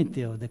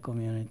unity of the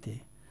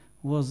community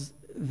was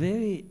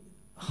very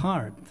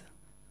hard.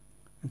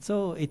 And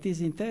so it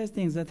is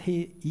interesting that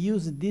he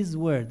used this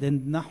word,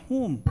 and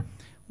Nahum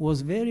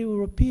was very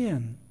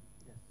European.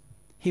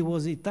 He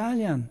was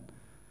Italian.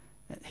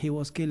 He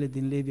was killed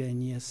in Libya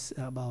in years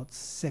about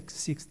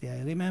 60.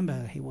 I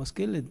remember he was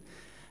killed.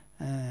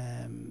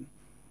 And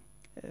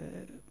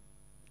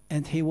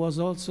he was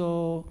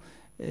also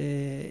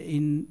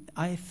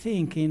I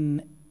think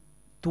in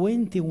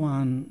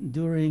 21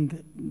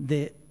 during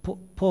the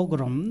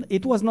pogrom.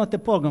 It was not a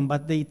pogrom,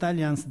 but the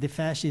Italians, the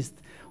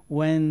fascists,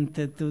 went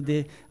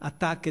to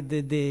attack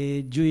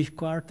the Jewish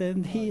quarter,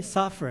 and he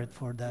suffered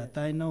for that.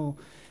 I know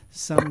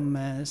some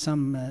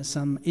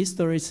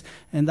histories,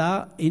 and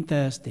are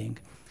interesting.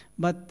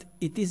 But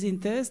it is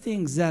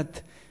interesting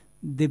that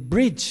the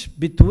bridge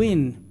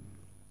between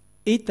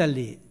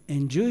Italy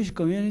and Jewish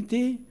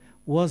community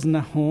was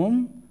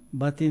Nahum,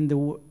 but in the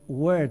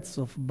words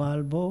of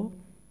Balbo,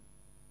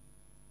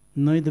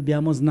 noi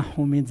dobbiamo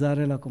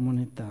snahumizzare la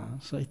comunità.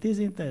 So it is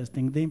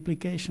interesting. The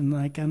implication,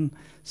 I can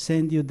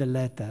send you the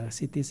letters.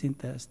 It is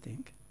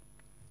interesting.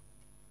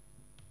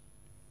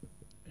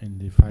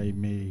 And if I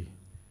make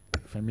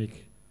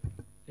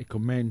a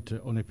comment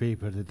on a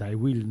paper that I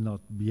will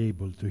not be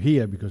able to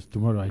hear because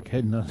tomorrow I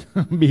cannot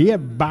be here,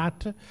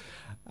 but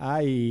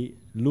I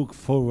look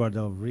forward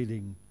of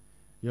reading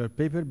your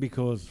paper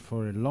because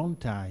for a long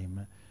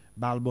time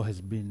Balbo has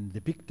been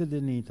depicted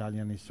in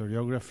Italian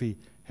historiography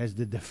as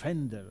the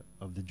defender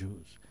of the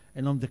Jews.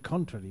 And on the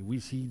contrary, we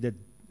see that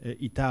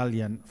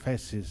Italian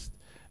fascist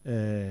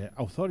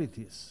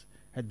authorities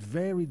had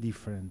very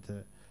different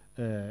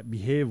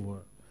behavior,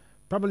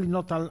 probably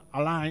not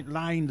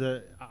aligned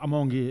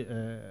among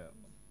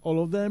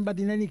all of them, but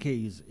in any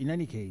case,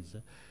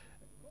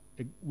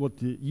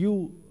 what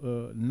you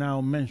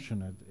now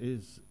mentioned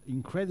is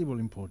incredibly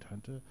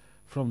important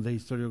from the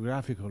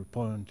historiographical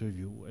point of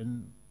view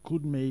and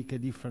could make a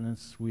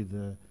difference with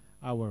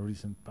our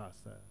recent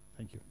past.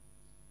 Thank you.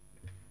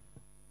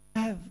 I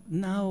have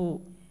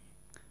now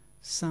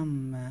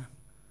some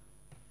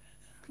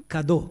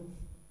cadeau,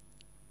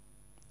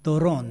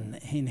 doron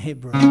in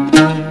Hebrew.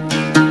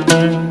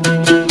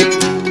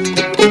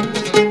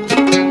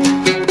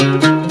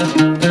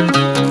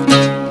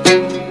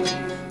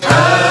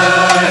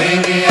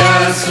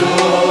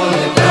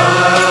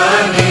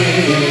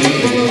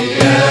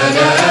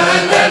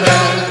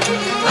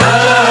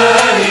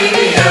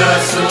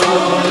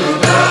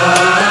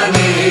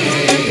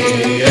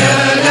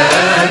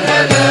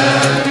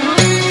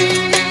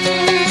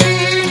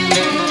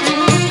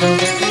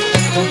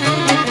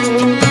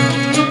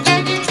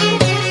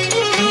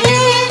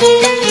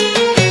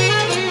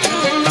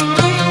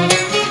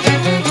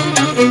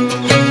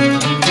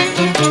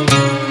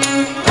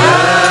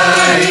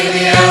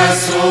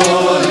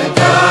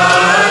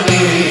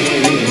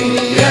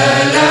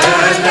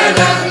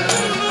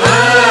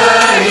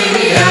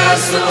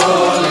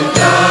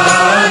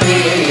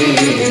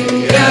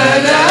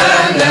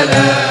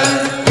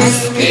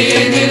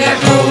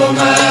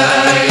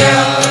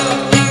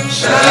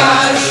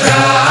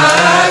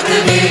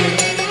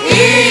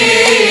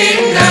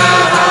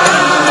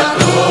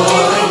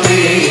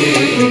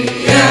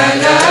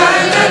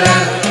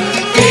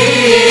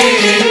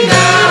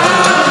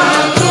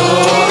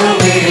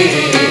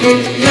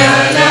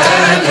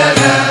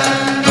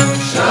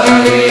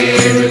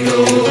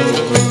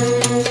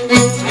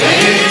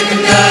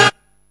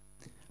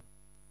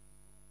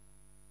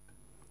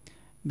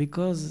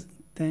 Because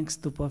thanks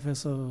to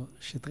Professor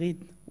Shetrit,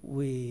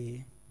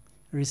 we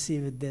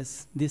received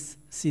this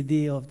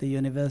CD of the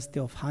University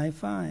of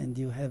Haifa, and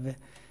you have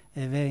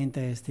a very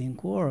interesting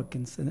work.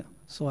 And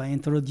so I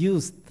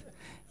introduced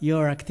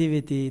your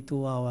activity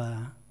to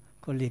our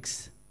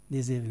colleagues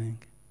this evening.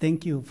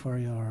 Thank you for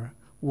your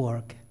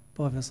work,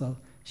 Professor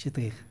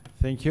Shetrit.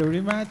 Thank you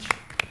very much.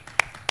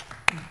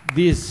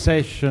 This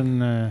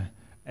session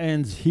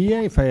ends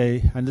here, if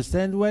I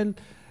understand well.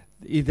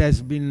 It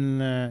has been,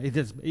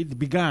 it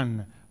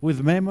began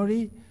with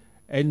memory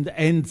and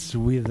ends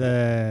with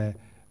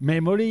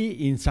memory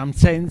in some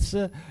sense,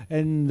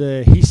 and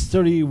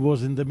history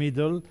was in the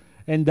middle.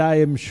 And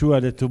I am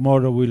sure that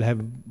tomorrow we'll have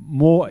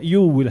more.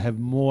 You will have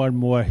more and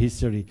more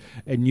history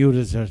and new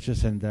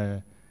researches.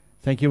 And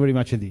thank you very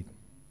much indeed.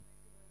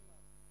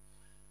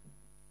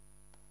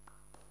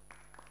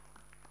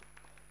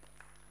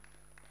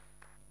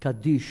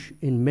 Kaddish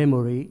in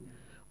memory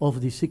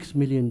of the 6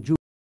 million Jews.